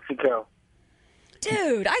New Mexico.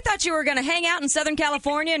 Dude, I thought you were going to hang out in Southern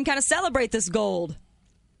California and kind of celebrate this gold.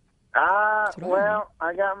 Well,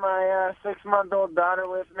 I got my 6-month-old daughter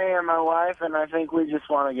with me and my wife, and I think we just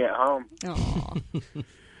want to get home. Aww.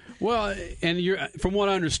 Well, and you're, from what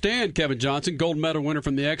I understand, Kevin Johnson, gold medal winner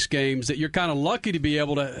from the X Games, that you're kind of lucky to be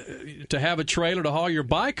able to have a trailer to haul your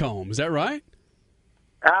bike home. Is that right?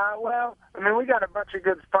 Well, I mean, we got a bunch of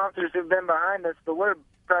good sponsors who've been behind us, but we're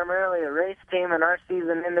primarily a race team, and our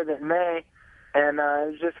season ended in May, and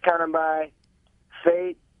it was just kind of by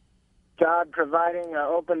fate, God providing an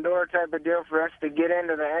open door type of deal for us to get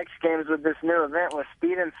into the X Games with this new event with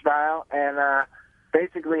Speed and Style, and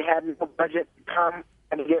basically had no budget to come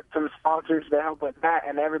and to get some sponsors to help with that,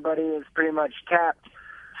 and everybody is pretty much tapped.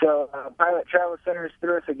 So Pilot Travel Centers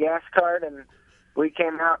threw us a gas card, and we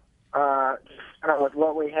came out with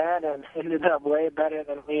what we had and ended up way better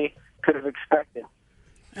than we could have expected.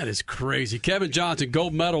 That is crazy. Kevin Johnson,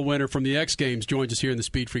 gold medal winner from the X Games, joins us here in the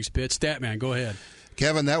Speed Freaks pit. Statman, go ahead.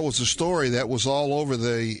 Kevin, that was a story that was all over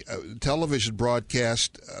the television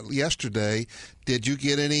broadcast yesterday. Did you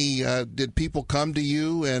get any, did people come to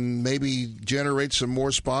you and maybe generate some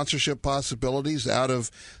more sponsorship possibilities out of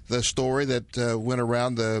the story that went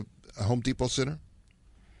around the Home Depot Center?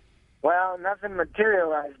 Well, nothing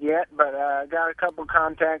materialized yet, but I got a couple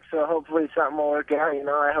contacts, so hopefully something will work out. You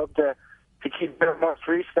know, I hope to keep doing more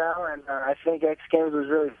freestyle, and I think X Games was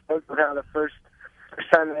really stoked with how the first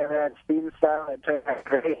time they ever had speed and style, it turned out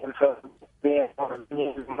great, and so being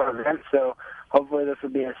more events, so hopefully this will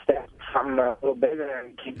be a step, something a little bigger,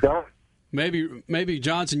 and keep going. Maybe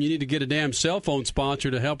Johnson, you need to get a damn cell phone sponsor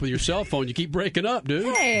to help with your cell phone. You keep breaking up,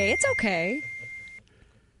 dude. Hey, it's okay.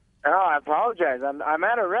 Oh, I apologize. I'm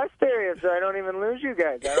at a rest area, so I don't even lose you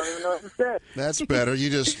guys. I don't even know what to say. That's better.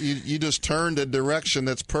 You just turned a direction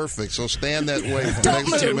that's perfect. So stand that way for the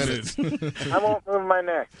next 2 minutes. I won't move my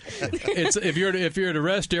neck. It's if you're at a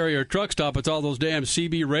rest area or truck stop, it's all those damn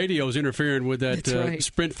CB radios interfering with that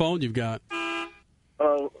Sprint phone you've got.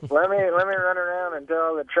 Oh, let me run around and tell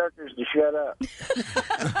all the truckers to shut up.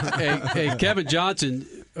 Hey, Kevin Johnson,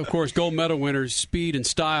 of course, gold medal winner, speed and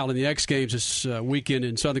style in the X Games this weekend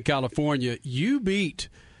in Southern California. You beat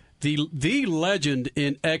the legend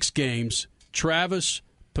in X Games, Travis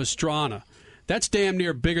Pastrana. That's damn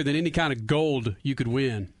near bigger than any kind of gold you could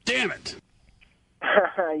win. Damn it!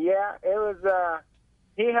 Yeah, it was.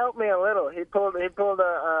 He helped me a little. He pulled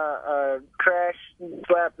a crash,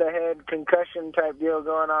 slap the head, concussion type deal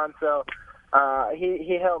going on. So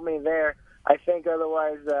he helped me there. I think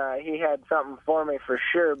otherwise he had something for me for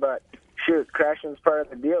sure. But shoot, crashing's part of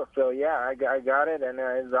the deal. So yeah, I got it, and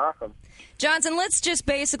it was awesome. Johnson, let's just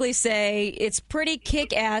basically say it's pretty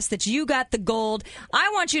kick-ass that you got the gold. I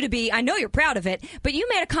want you to be, I know you're proud of it, but you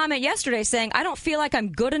made a comment yesterday saying, I don't feel like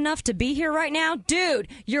I'm good enough to be here right now. Dude,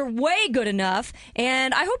 you're way good enough,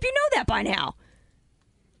 and I hope you know that by now.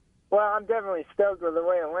 Well, I'm definitely stoked with the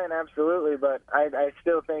way it went, absolutely, but I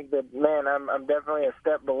still think that, man, I'm definitely a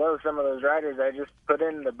step below some of those riders. I just put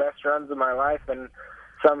in the best runs of my life, and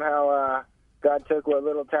somehow God took what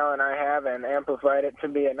little talent I have and amplified it to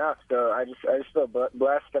be enough. So I just feel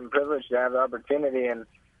blessed and privileged to have the opportunity, and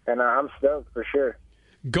I'm stoked for sure.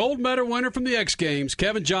 Gold medal winner from the X Games,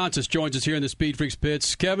 Kevin Johnson, joins us here in the Speed Freaks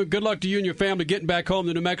pits. Kevin, good luck to you and your family getting back home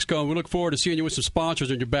to New Mexico, and we look forward to seeing you with some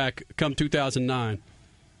sponsors on your back come 2009.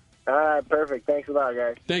 All right, perfect. Thanks a lot,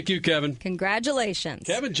 guys. Thank you, Kevin. Congratulations.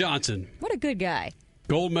 Kevin Johnson. What a good guy.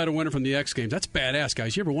 Gold medal winner from the X Games. That's badass,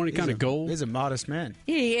 guys. You ever won any kind of gold? He's a modest man.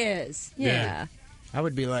 He is. Yeah. I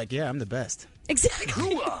would be like, yeah, I'm the best.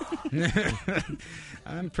 Exactly.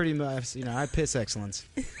 I'm pretty much, I piss excellence.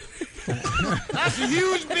 That's a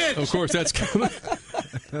huge bitch. Of course, that's coming.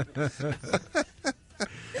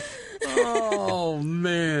 Oh,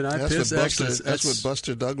 man. Piss excellence. That's what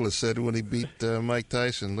Buster Douglas said when he beat Mike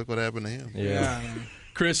Tyson. Look what happened to him. Yeah.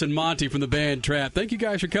 Chris and Monty from the band Trap. Thank you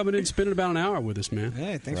guys for coming in and spending about an hour with us, man.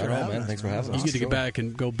 Hey, thanks for having us. Thanks for having us. You get to get back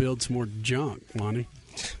and go build some more junk, Monty.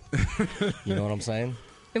 You know what I'm saying?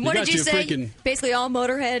 And what did you say? Basically, all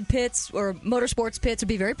motorhead pits or motorsports pits would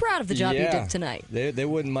be very proud of the job you did tonight. They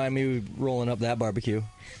wouldn't mind me rolling up that barbecue.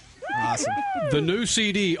 Awesome. The new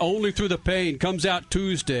CD, Only Through the Pain, comes out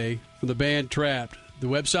Tuesday from the band Trapped. The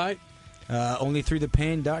website?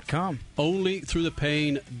 Onlythroughthepain.com.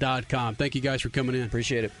 Onlythroughthepain.com. Thank you guys for coming in.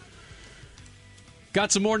 Appreciate it.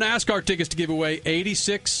 Got some more NASCAR tickets to give away.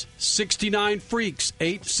 8669 Freaks,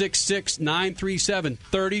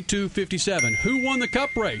 866-937-3257. Who won the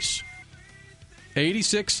Cup race?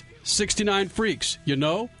 8669 Freaks. You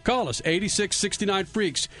know? Call us, 8669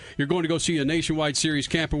 Freaks. You're going to go see a Nationwide Series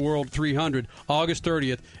Camping World 300 August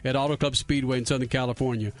 30th at Auto Club Speedway in Southern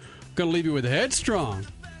California. I'm going to leave you with Headstrong.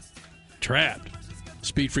 Trapped.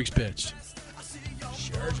 Speed Freaks pits.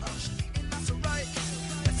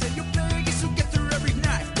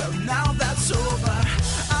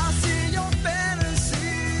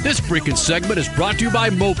 This freaking segment is brought to you by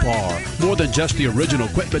Mopar. More than just the original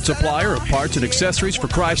equipment supplier of parts and accessories for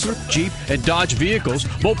Chrysler, Jeep, and Dodge vehicles,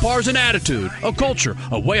 Mopar is an attitude, a culture,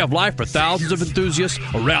 a way of life for thousands of enthusiasts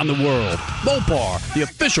around the world. Mopar, the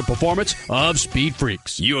official performance of Speed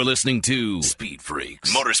Freaks. You're listening to Speed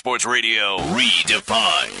Freaks, Motorsports Radio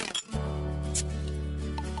Redefined.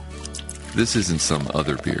 This isn't some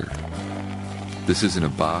other beer. This isn't a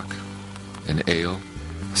bock, an ale,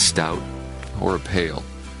 a stout, or a pale.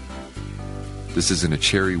 This isn't a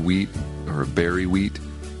cherry wheat or a berry wheat,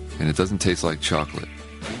 and it doesn't taste like chocolate.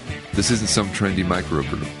 This isn't some trendy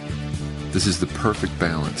microbrew. This is the perfect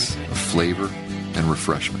balance of flavor and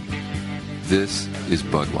refreshment. This is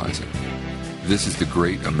Budweiser. This is the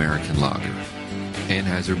great American lager.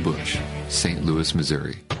 Anheuser-Busch, St. Louis,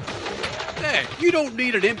 Missouri. Hey, you don't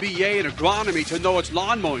need an MBA in agronomy to know it's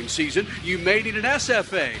lawn mowing season. You may need an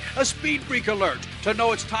SFA, a Speed Freak alert, to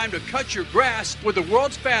know it's time to cut your grass with the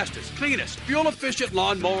world's fastest, cleanest, fuel-efficient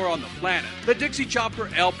lawn mower on the planet. The Dixie Chopper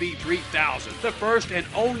LP3000, the first and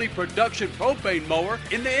only production propane mower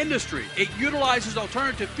in the industry. It utilizes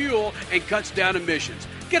alternative fuel and cuts down emissions.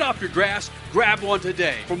 Get off your grass, grab one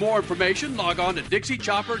today. For more information, log on to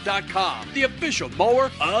DixieChopper.com, the official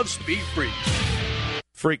mower of Speed Freaks.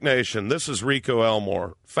 Freak Nation, this is Rico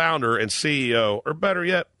Elmore, founder and CEO, or better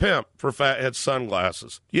yet, pimp for Fathead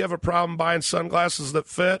Sunglasses. You have a problem buying sunglasses that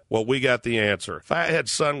fit? Well, we got the answer. Fathead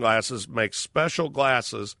Sunglasses makes special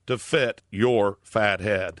glasses to fit your fat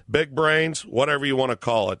head. Big brains, whatever you want to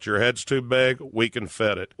call it. Your head's too big, we can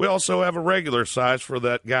fit it. We also have a regular size for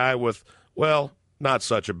that guy with, well, not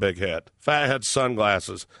such a big head. Fathead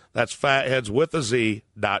Sunglasses. That's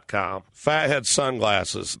fatheadswithaz.com. Fathead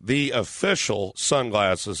Sunglasses, the official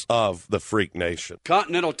sunglasses of the Freak Nation.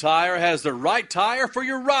 Continental Tire has the right tire for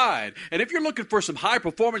your ride. And if you're looking for some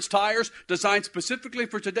high-performance tires designed specifically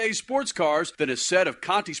for today's sports cars, then a set of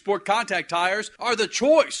Conti Sport Contact tires are the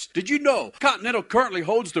choice. Did you know Continental currently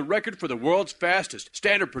holds the record for the world's fastest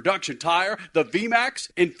standard production tire, the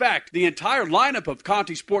VMAX? In fact, the entire lineup of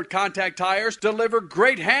Conti Sport Contact tires deliver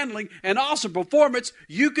great handling and awesome performance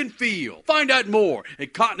you can feel. Find out more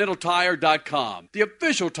at ContinentalTire.com, the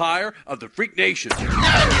official tire of the Freak Nation.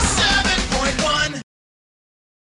 97.1